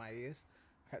one of my ears.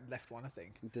 I had left one, I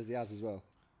think. Does he has as well?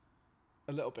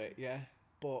 A little bit, yeah.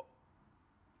 But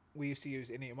we used to use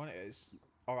in-ear monitors,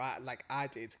 or I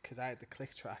did, because I had the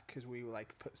click track, because we were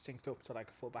like synced up to like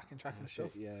a full backing track and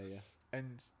stuff. Yeah.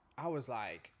 And I was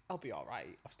like, I'll be all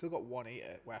right. I've still got one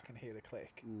ear where I can hear the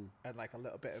click and like a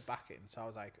little bit of backing. So I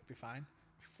was like, it'll be fine.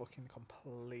 Fucking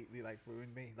completely like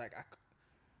ruined me. Like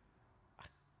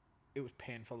it was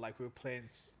painful. Like we were playing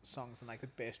songs and like the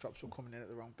bass drops were coming in at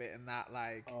the wrong bit and that,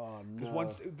 like, because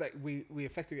once like we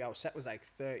effectively, our set was like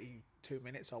 32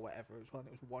 minutes or whatever. It was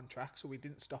one track, so we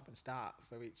didn't stop and start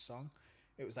for each song.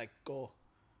 It was like go,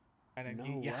 and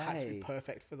then you had to be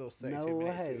perfect for those 32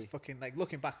 minutes. It was fucking like,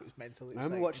 looking back, it was mental. It was, I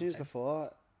remember like, watching this before,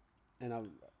 and I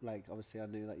like, obviously I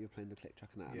knew that you were playing the click track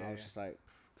and that, and I was just like,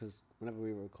 because whenever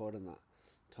we were recording that,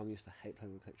 Tom used to hate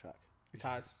playing with click track. It's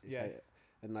hard, yeah.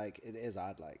 And like it is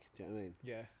hard, like, do you know what I mean?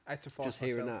 Yeah, I had to force just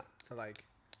myself that. to like.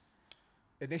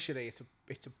 Initially,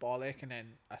 it's a ball ache, and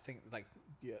then I think like,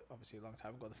 yeah, obviously a long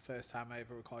time ago, the first time I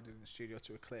ever recorded in the studio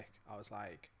to a click, I was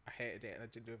like, I hated it and I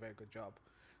didn't do a very good job.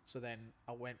 So then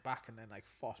I went back and then like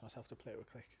forced myself to play with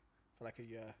a click for like a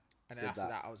year, and then after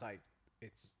that I was like,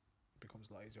 it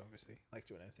becomes a lot easier, obviously, like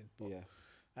doing anything.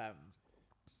 But,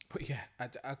 but yeah,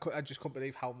 I just couldn't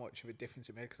believe how much of a difference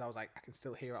it made, because I was like, I can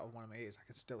still hear out of one of my ears, I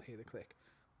can still hear the click.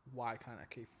 Why can't I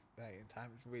keep in time?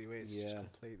 It's really weird. It's just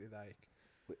completely like.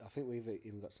 I think we've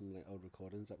even got some like old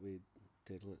recordings that we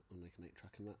did on like an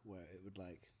 8-track and that, where it would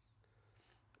like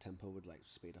tempo would like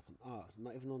speed up and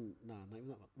not even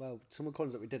that. Well, some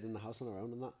recordings that we did in the house on our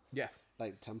own and that. Yeah.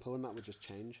 Like tempo and that would just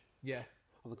change. Yeah.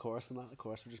 On the chorus and that, the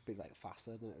chorus would just be like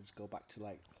faster, then it would just go back to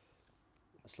like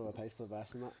a slower pace for the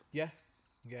verse and that. Yeah.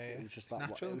 Yeah. It was just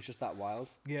natural. It was just that wild.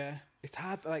 Yeah, it's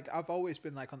hard. Like I've always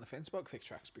been like on the fence about click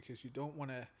tracks, because you don't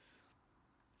want to.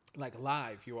 Like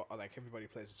live, you are like, everybody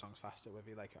plays the songs faster whether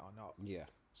you like it or not. Yeah.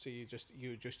 So you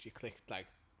adjust your click like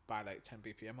by like 10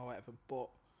 BPM or whatever. But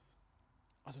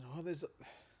I don't know.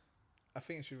 I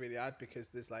think it's really hard, because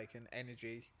there's like an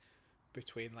energy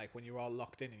between like when you're all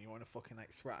locked in and you want to fucking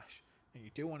like thrash and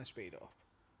you do want to speed up.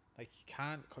 Like you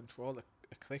can't control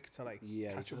a click to like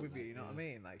catch up with you. You know what I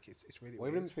mean? Like it's really. Or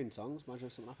even in between songs. Imagine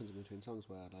if something happens in between songs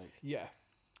where like.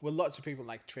 Well, lots of people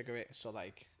like trigger it, so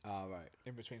like right.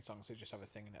 In between songs they just have a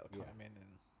thing and it'll come in.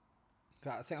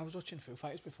 And I think I was watching Foo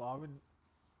Fighters before, and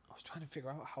I was trying to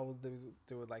figure out how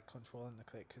they were like controlling the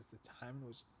click, because the time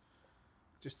was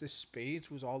just, the speed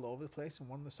was all over the place in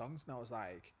one of the songs, and I was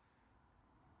like,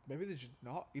 maybe they're just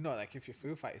not, like if you're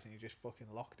Foo Fighters and you're just fucking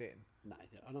locked in. Nah,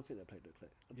 I don't think they played the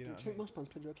click. You know, do you think most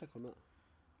bands play the click or not?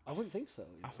 I wouldn't think so.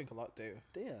 I think a lot do.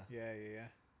 Do you? Yeah.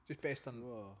 Just based on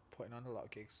putting on a lot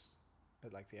of gigs.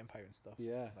 At like the Empire and stuff.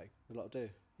 Yeah. Like a lot do.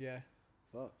 Yeah.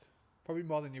 Fuck. Probably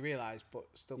more than you realise, but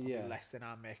still probably less than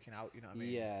I'm making out, you know what I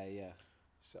mean? Yeah.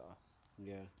 So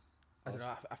yeah. I don't know,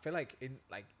 I feel like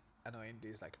I know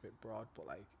indie is like a bit broad, but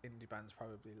like indie bands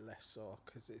probably less so,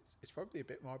 because it's probably a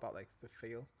bit more about like the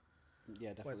feel. Yeah,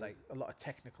 definitely. Whereas like a lot of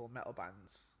technical metal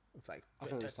bands with like I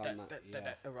can understand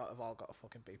that. Have all got a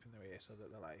fucking beep in their ear, so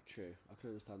that they're like. True, I can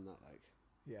understand that. Like.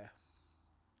 Yeah.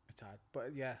 It's hard,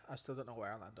 but yeah, I still don't know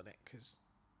where I land on it, because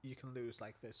you can lose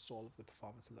like the soul of the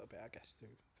performance a little bit, I guess, through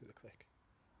the click.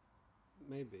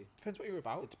 Maybe depends what you're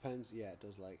about. It depends. Yeah, it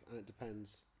does. Like, and it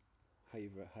depends how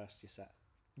you've rehearsed your set.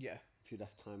 Yeah. If you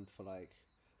left time for like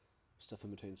stuff in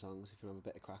between songs, if you have a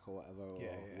bit of crack or whatever, or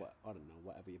what, I don't know,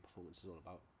 whatever your performance is all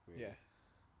about. Really. Yeah.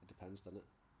 It depends, doesn't it?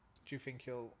 Do you think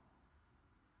you'll?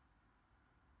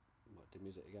 What, do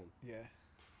music again? Yeah.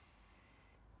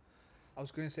 I was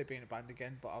going to say being a band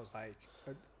again, but I was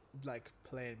like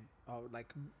playing or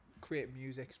like create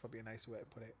music is probably a nicer way to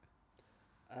put it.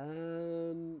 I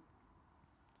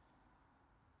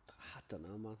don't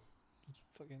know, man. Just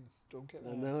fucking drunk it.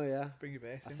 I know, yeah. Bring your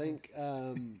bass in. I think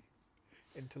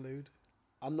interlude.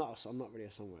 I'm not really a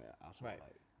songwriter at all. Right.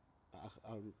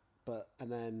 Like, but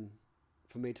and then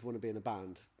for me to want to be in a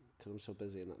band, because I'm so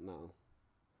busy in that now,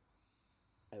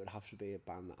 it would have to be a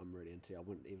band that I'm really into. I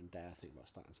wouldn't even dare think about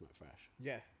starting something fresh.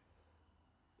 Yeah.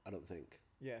 I don't think.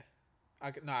 Yeah.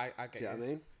 I get. Do you know what I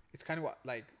mean? It's kind of what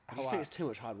like. I just think it's too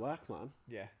much hard work, man.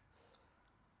 Yeah.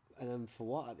 And then for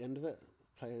what? At the end of it,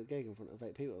 play a gig in front of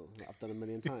 8 people that I've done a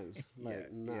million times.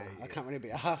 Like, I can't really be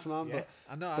a ass man. Yeah. But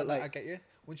I know. But I get you.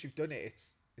 Once you've done it,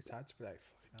 it's hard to be like,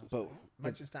 fucking hell. But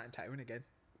imagine starting tattooing again.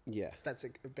 Yeah. That's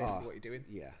basically what you're doing.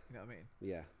 Yeah. You know what I mean?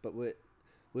 Yeah. But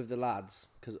with the lads,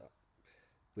 because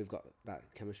we've got that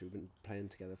chemistry, we've been playing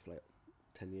together for like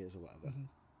 10 years or whatever. Mm-hmm.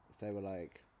 If they were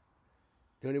like,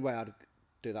 the only way I'd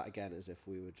do that again is if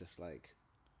we would just like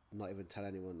not even tell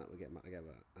anyone that we're getting back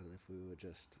together, and if we would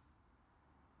just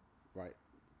write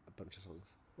a bunch of songs.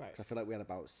 Right. 'Cause I feel like we had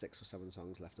about 6 or 7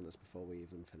 songs left on us before we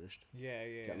even finished. Yeah, yeah. Do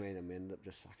you know what I mean? And we ended up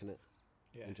just sacking it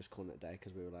and just calling it a day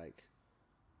because we were like,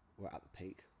 we're at the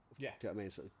peak. Yeah. Do you know what I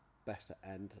mean? So it's best to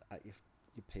end at your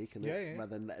peak and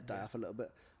rather than let it die off a little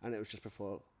bit. And it was just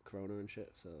before Corona and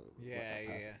shit, so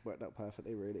worked out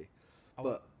perfectly, really.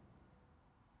 But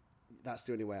that's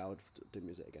the only way I would do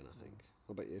music again, I think.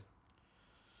 What about you?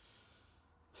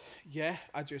 Yeah,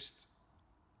 I just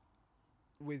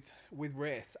with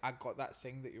Wraith, I got that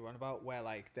thing that you're on about where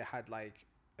like they had like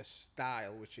a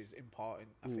style which is important,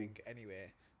 I think,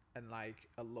 anyway, and like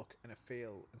a look and a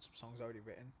feel and some songs already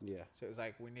written. Yeah. So it was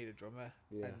like, we need a drummer,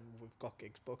 and we've got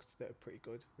gigs booked that are pretty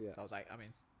good. Yeah. So I was like,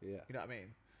 you know what I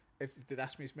mean? If they'd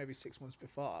asked me maybe 6 months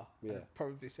before, I'd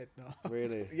probably said no.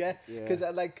 Really? Yeah. Because I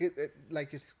like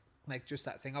it's like just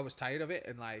that thing. I was tired of it,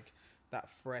 and like that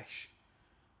fresh.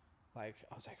 Like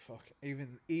I was like, fuck.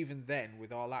 Even then,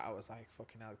 with all that, I was like,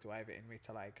 fucking hell, do I have it in me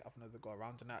to like have another go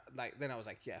around? And then I was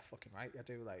like, yeah, fucking right, I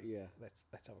do. Like,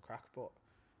 let's have a crack. But,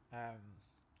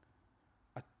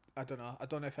 I don't know. I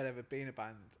don't know if I'd ever be in a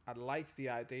band. I like the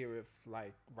idea of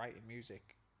like writing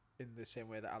music, in the same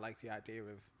way that I like the idea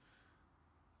of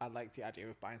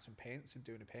buying some paints and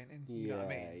doing a painting. You know what I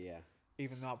mean? Yeah.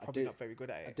 Even though I'm probably not very good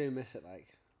at it. I do miss it. Like,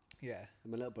 yeah.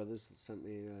 And my little brother's sent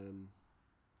me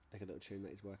like a little tune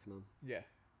that he's working on. Yeah.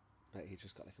 Like he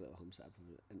just got like a little home set up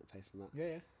with an interface and that.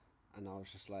 Yeah. And I was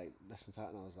just like listening to that,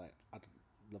 and I was like, I'd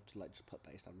love to like just put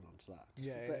bass down onto that. Just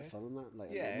Yeah, a bit of fun on that. Like,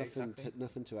 yeah, nothing exactly.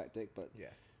 nothing too hectic, but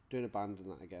doing a band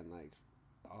and that again, like,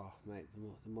 oh mate,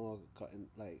 the more I got in,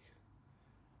 like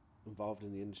involved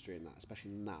in the industry and that,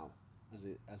 especially now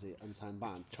as a unsigned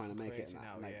band, trying to make it and that.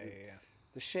 Now, like,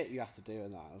 the shit you have to do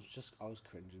and that, I was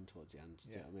cringing towards the end.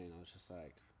 Do you know what I mean? I was just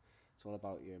like, it's all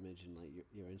about your image and like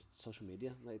your social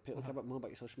media. Like people care more about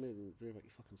your social media than they do about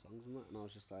your fucking songs and that. And I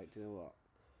was just like, do you know what?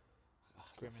 Oh,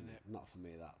 not for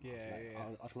me that.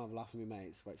 I just want to have a laugh with my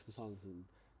mates, write some songs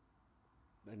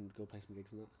and go play some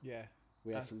gigs and that. Yeah.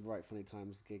 We had some right funny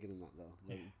times gigging and that though.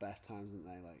 Like best times, didn't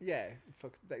they? Like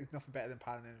there's nothing better than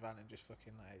piling in a van and just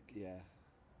fucking like. Yeah,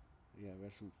 we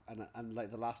had some and like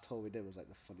the last tour we did was like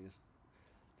the funniest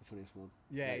one.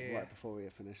 Yeah, like, right before we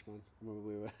had finished, man. I remember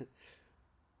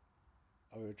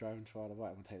we were driving to Isle of Wight.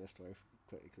 I'm gonna tell you this story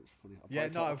quickly because it's funny.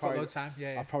 I've got no time.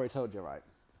 Yeah, I've probably told you right,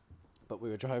 but we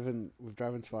were driving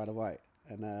to Isle of Wight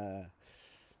and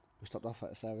we stopped off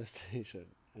at a service station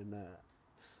and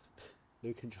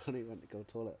Luke and Johnny went to go to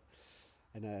the toilet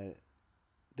and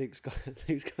Luke's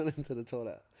gone into the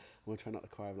toilet. I'm gonna try not to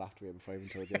cry of laughter here before I even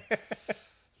told you.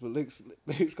 But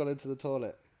Luke's gone into the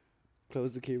toilet,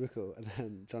 closed the cubicle, and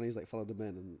then Johnny's like followed him in,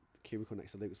 and the cubicle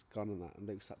next to Luke's gone and that, and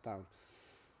Luke sat down.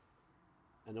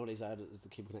 And all he's heard is the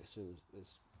cubicle next to him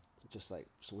is just like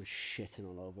someone shitting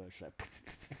all over. It's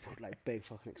like big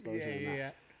fucking explosion and that. Yeah.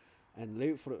 And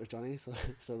Luke thought it was Johnny, so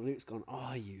Luke's gone,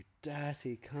 "Oh, you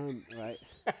dirty cunt!" Right?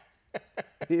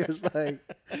 He was like,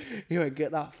 "You won't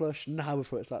get that flush now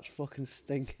before it starts fucking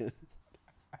stinking."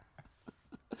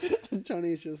 And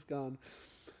Johnny's just gone,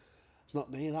 "It's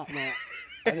not me, that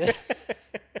mate."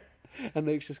 And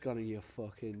Luke's just gone, "You're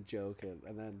fucking joking."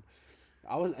 And then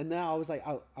I was like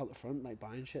out the front, like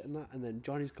buying shit and that. And then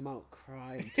Johnny's come out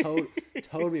crying,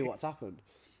 told me what's happened.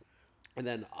 And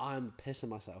then I'm pissing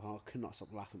myself. I could not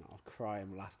stop laughing. I was crying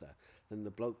with laughter. Then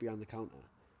the bloke behind the counter,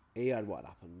 he heard what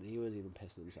happened. And he was even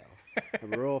pissing himself.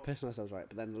 And we're all pissing ourselves, right?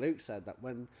 But then Luke said that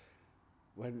when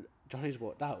Johnny's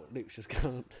walked out, Luke's just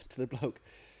gone to the bloke,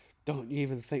 "Don't you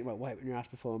even think about wiping your ass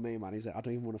before me, man." He's like, "I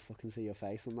don't even want to fucking see your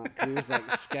face," and that. 'Cause he was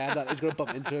like scared that he's going to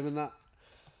bump into him and that.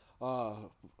 Oh,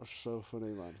 so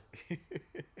funny, man.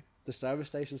 The service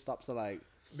station stops are like,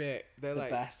 mate, they're the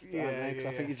like best, aren't they? Because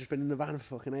I think you've just been in the van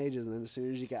for fucking ages, and then as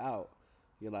soon as you get out,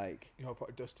 you're like,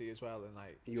 probably dusty as well, and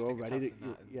like you're all ready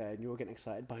to, and you're getting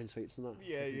excited buying sweets and that.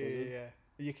 Yeah.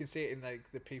 You can see it in like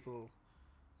the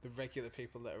regular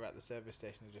people that are at the service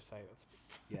station are just like, what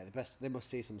the yeah, the best. They must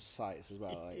see some sights as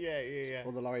well. Like, yeah.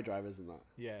 All the lorry drivers and that.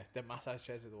 Yeah, the massage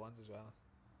chairs are the ones as well.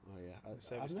 Oh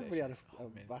yeah, I've never really had a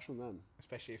bash on them.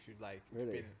 Especially if you've like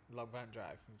really? been a long van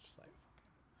drive and just like,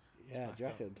 yeah, do you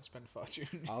reckon? Spend a fortune.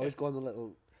 I always go on the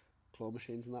little claw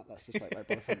machines and that. That's just like right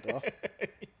by the front door.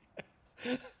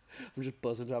 I'm just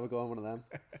buzzing to have a go on one of them.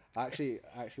 I actually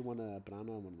won a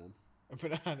banana on one of them. A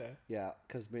banana? Yeah,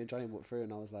 because me and Johnny went through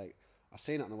and I was like, I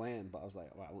seen it on the way in, but I was like,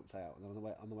 right, I won't say out. And then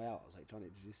on the way out, I was like, Johnny,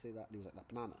 did you see that? And he was like, that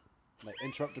banana. Like,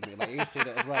 interrupted me. Like, he's seen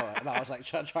it as well. And I was like,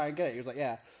 try and get it. He was like,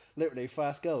 yeah, literally,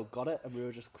 first goal, got it. And we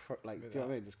were just, like, do you know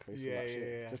what I mean? Just crazy with that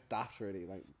shit. Just daft, really.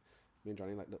 Like, me and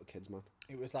Johnny, like, little kids, man.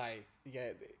 It was like,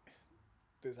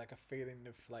 there's like a feeling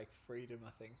of, like, freedom,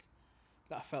 I think,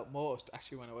 that I felt most,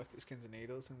 actually, when I worked at Skins and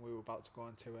Needles and we were about to go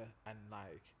on tour and,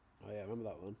 like... Oh, yeah, I remember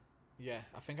that one. Yeah,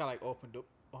 I think I, like, opened up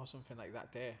or something like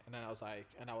that day, and then I was like,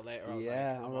 an hour later, I was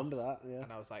I remember off. that. Yeah,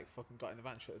 and I was like, fucking got in the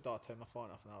van, shut the door, turned my phone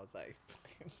off, and I was like,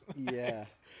 fucking yeah,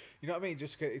 you know what I mean?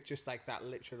 It's just like that,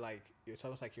 literally, like it's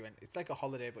almost like it's like a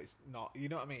holiday, but it's not. You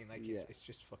know what I mean? Like it's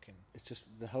just fucking. It's just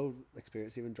the whole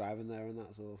experience, even driving there and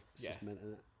that's all. It's just mint,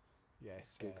 isn't it? Yeah,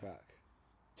 it's good crack.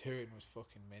 Touring was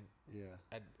fucking mint.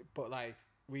 Yeah, but like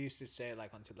we used to say,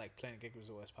 like until like playing a gig was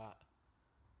the worst part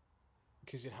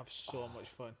because you'd have so much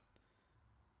fun.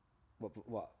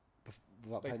 What?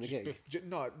 Without like playing the gig?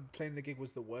 No, playing the gig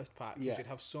was the worst part because you'd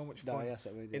have so much fun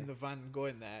in the van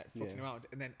going there, fucking around,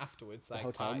 and then afterwards, like the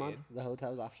hotel, partying. man. The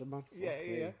hotel's after, man.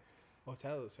 Yeah.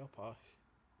 Hotels, you're posh.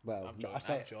 Well, I'm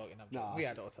joking. We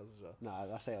had hotels as well. No,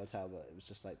 I say hotel, but it was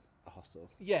just like a hostel.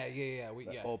 Yeah.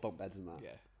 All bunk beds and that.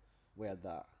 Yeah. We had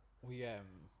that.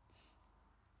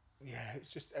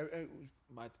 It's just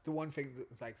the one thing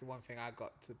I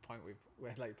got to the point with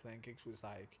where like playing gigs was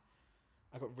like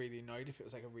I got really annoyed if it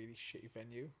was like a really shitty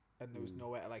venue and there was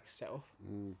nowhere to like set up.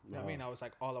 You know what I mean? I was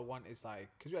like, all I want is like,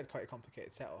 because we had quite a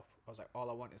complicated setup. I was like, all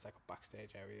I want is like a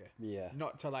backstage area. Yeah.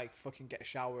 Not to like fucking get a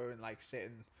shower and like sit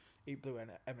and eat blue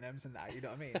M&Ms and that. You know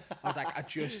what I mean? I was like, I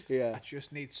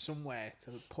just need somewhere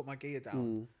to put my gear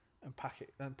down and pack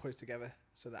it and put it together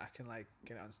so that I can like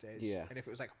get it on stage. Yeah. And if it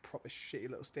was like a proper shitty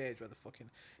little stage where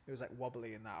it was like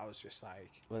wobbly and that, I was just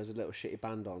like, well, there's a little shitty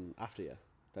band on after you.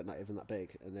 They're not even that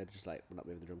big, and they're just like, we're not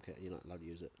moving the drum kit, and you're not allowed to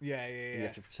use it. Yeah. You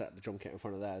have to set the drum kit in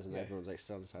front of theirs, and everyone's like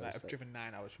still on the side. Like, I've driven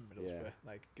 9 hours from Middlesbrough,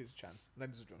 like, gives a chance. Then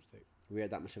there's a drumstick. We had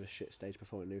that much of a shit stage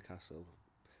before in Newcastle.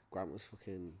 Grant was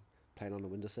fucking playing on the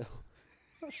windowsill.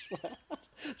 I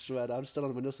swear down, still on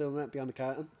the windowsill, mate, behind the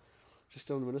curtain. Just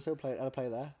still on the windowsill, had a play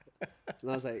there.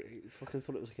 And I was like, fucking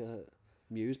thought it was like a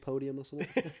Muse podium or something.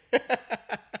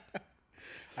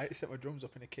 I set my drums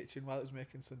up in the kitchen while I was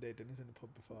making Sunday dinners in the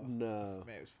pub before. No.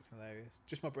 Mate, it was fucking hilarious.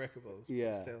 Just my breakables.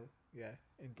 Yeah. But still,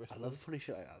 in Bristol. I love funny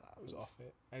shit like that. I was off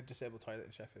it. I had a disabled toilet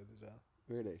in Sheffield as well.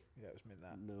 Really? Yeah, it was mint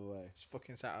that. No way. It's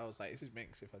fucking sad. I was like, this is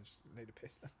minx if I just need a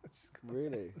piss.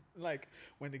 Really? Like,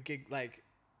 when the gig, like,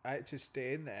 I had to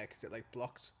stay in there because it, like,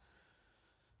 blocked,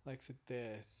 like, the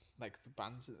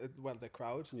bands, the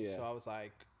crowd. Yeah. So I was,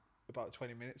 like, about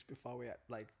 20 minutes before we had,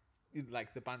 like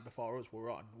the band before us were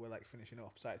on, we're like finishing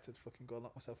up, so I had to fucking go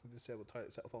lock myself in the disabled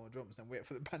toilet, set up all my drums, then wait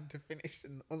for the band to finish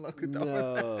and unlock the door.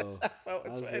 No.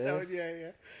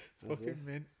 Yeah. It's fucking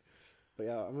mint. But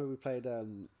yeah, I remember we played a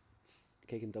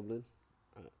gig in Dublin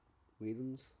at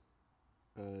Whelan's,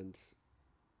 and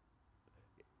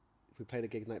we played a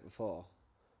gig the night before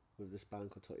with this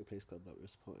band called Totally Police Club that we were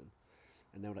supporting.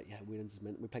 And they were like, yeah, Whelan's is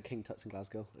mint. We played King Tut's in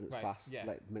Glasgow, and it was class. Yeah.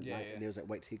 Like midnight, and he was like,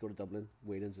 wait till you go to Dublin.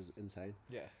 Whelan's is insane.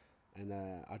 Yeah. And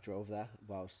I drove there.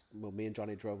 Me and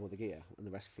Johnny drove all the gear, and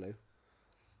the rest flew.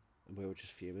 And we were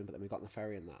just fuming. But then we got on the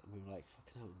ferry and that, and we were like,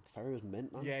 fucking hell, the ferry was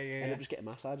mint, man. Yeah. Ended up just getting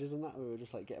massages and that. We were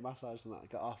just like getting massaged and that.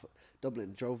 Got off at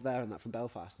Dublin, drove there and that from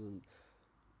Belfast, and then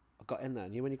I got in there.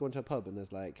 And when you go into a pub and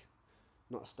there's like,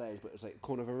 not a stage, but it's like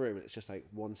corner of a room, and it's just like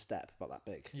one step about that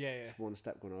big. Yeah. Just one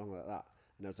step going along like that.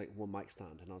 And there was like one mic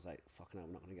stand, and I was like, fucking hell,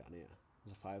 we're not going to get on here.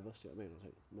 There's 5 of us, do you know what I mean? I was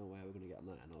like, no way we're going to get on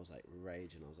there. And I was like,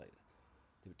 raging. I was like,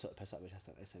 they took the piss out of my chest.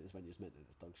 They said this venue's mint and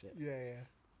it's dog shit. Yeah.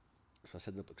 So I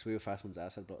said, because we were first ones there, I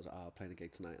said, I was like, I'm playing a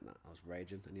gig tonight, and that. I was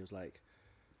raging. And he was like,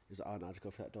 oh, no, just go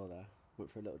through that door there. Went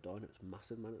through a little door, and it was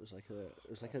massive, man. It was like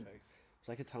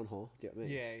a town hall, do you know what I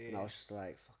mean? Yeah. And I was just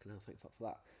like, fucking hell, thank fuck for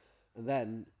that. And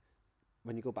then,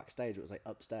 when you go backstage, it was like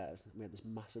upstairs. We had this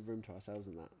massive room to ourselves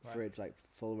in that fridge, like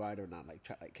full rider and that, like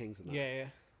track like Kings and that. Yeah.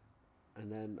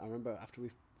 And then I remember after we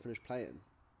finished playing,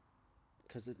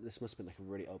 because this must have been like a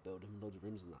really old building, loads of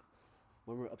rooms and that.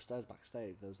 When we were upstairs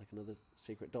backstage, there was like another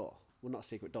secret door. Well, not a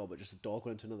secret door, but just a door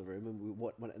going to another room. And we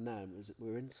went in there, and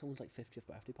we were in someone's like 50th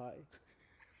birthday party.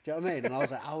 Do you know what I mean? And I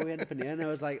was like, oh, we end up in here. And there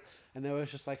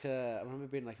was just like I remember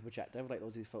being like a projector with like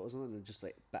loads of these photos on it, and just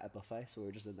like better buffet. So we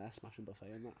were just in there smashing buffet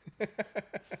and that.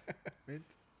 Mint.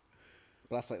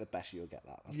 But that's like the best you'll get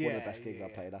that. That's one of the best gigs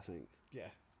I've played, I think. Yeah.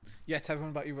 Yeah, tell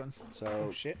everyone about your run. So,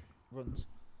 oh, shit. Runs.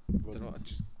 Don't know,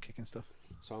 just kicking stuff.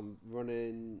 So I'm going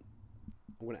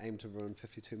to aim to run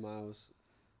 52 miles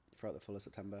throughout the full of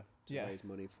September to raise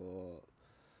money for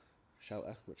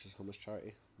Shelter, which is a homeless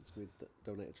charity. It's going to be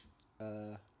donated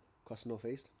across the North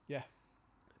East. Yeah.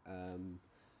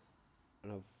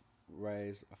 and I've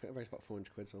raised about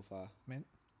 400 quid so far. Mint.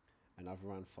 And I've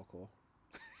ran fuck all.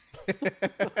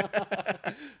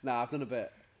 No, I've done a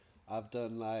bit. I've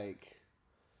done like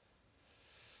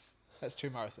That's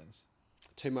 2 marathons.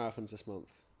 2 marathons this month.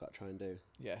 Got to try and do,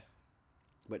 Yeah.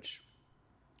 which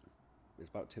is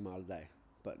about 2 miles a day.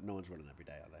 But no one's running every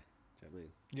day, are they? Do you know what I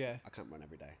mean? Yeah. I can't run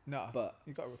every day. No. But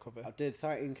you got to recover. I did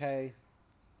 13k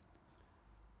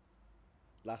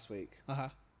last week,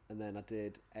 and then I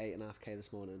did 8.5k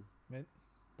this morning. Mint.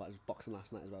 But I was boxing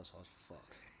last night as well, so I was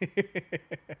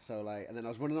fucked. So like, and then I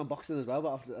was running on boxing as well,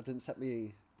 but I didn't set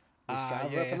me Strava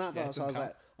up and that. But so I was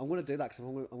like, I'm going to do that because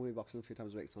I'm going to be boxing 3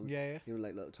 times a week. So even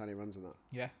like little tiny runs and that.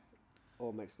 Yeah.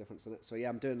 All makes a difference in it. So yeah,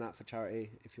 I'm doing that for charity.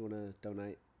 If you want to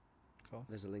donate, cool.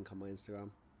 There's a link on my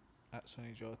Instagram. At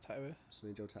Sunny Joe Tattooer.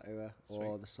 Sunny Joe Tattooer,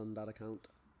 or the Sundad account.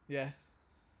 Yeah.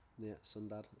 Yeah,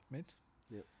 Sundad. Mint.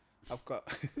 Yeah. I've got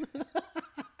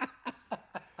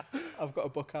a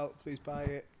book out. Please buy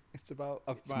it. It's about.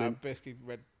 I've basically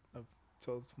I've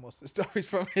told most of the stories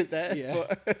from it there.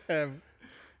 Yeah. But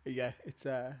yeah, it's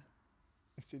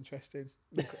interesting.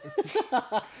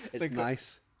 It's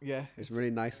nice. Yeah. It's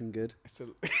really nice and good.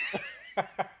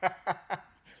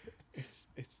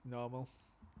 It's normal.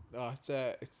 Oh, it's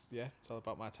all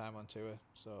about my time on tour.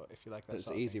 So if you like that, But it's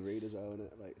an easy read as well, isn't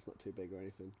it? Like, it's not too big or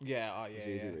anything. Yeah, oh yeah, It's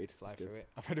easy read. Fly It's through good. it.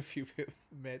 I've had a few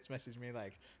mates message me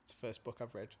like it's the first book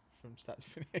I've read from start to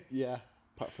finish. Yeah.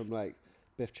 Apart from like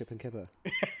Biff, Chip and Kipper.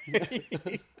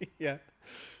 Yeah.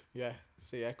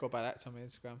 So yeah, go buy that. It's on my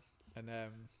Instagram, and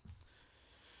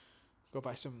go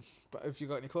buy some. But have you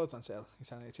got any clothes on sale? You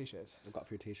selling any t-shirts? I've got a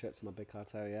few t-shirts in my big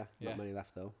cartel. Yeah. Not many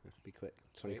left though. You have to be quick.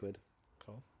 20 quid.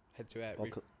 Cool. Head to it.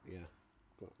 Yeah.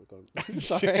 Go on.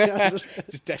 Sorry.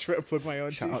 Just desperate to plug my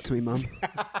own. Shout out to me, mum.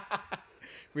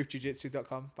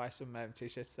 RipJujitsu.com. Buy some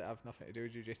t-shirts that have nothing to do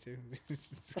with jiu-jitsu.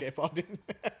 Skateboarding.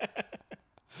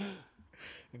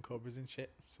 And cobras and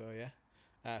shit. So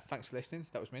yeah. Thanks for listening.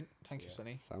 That was mint. Thank you,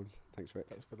 Sonny. Sound. Thanks, Rick.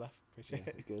 That was a good laugh. Appreciate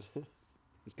it. It's good.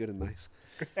 It's good and nice.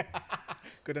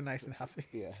 Good and nice and happy.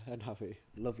 Yeah, and happy.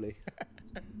 Lovely.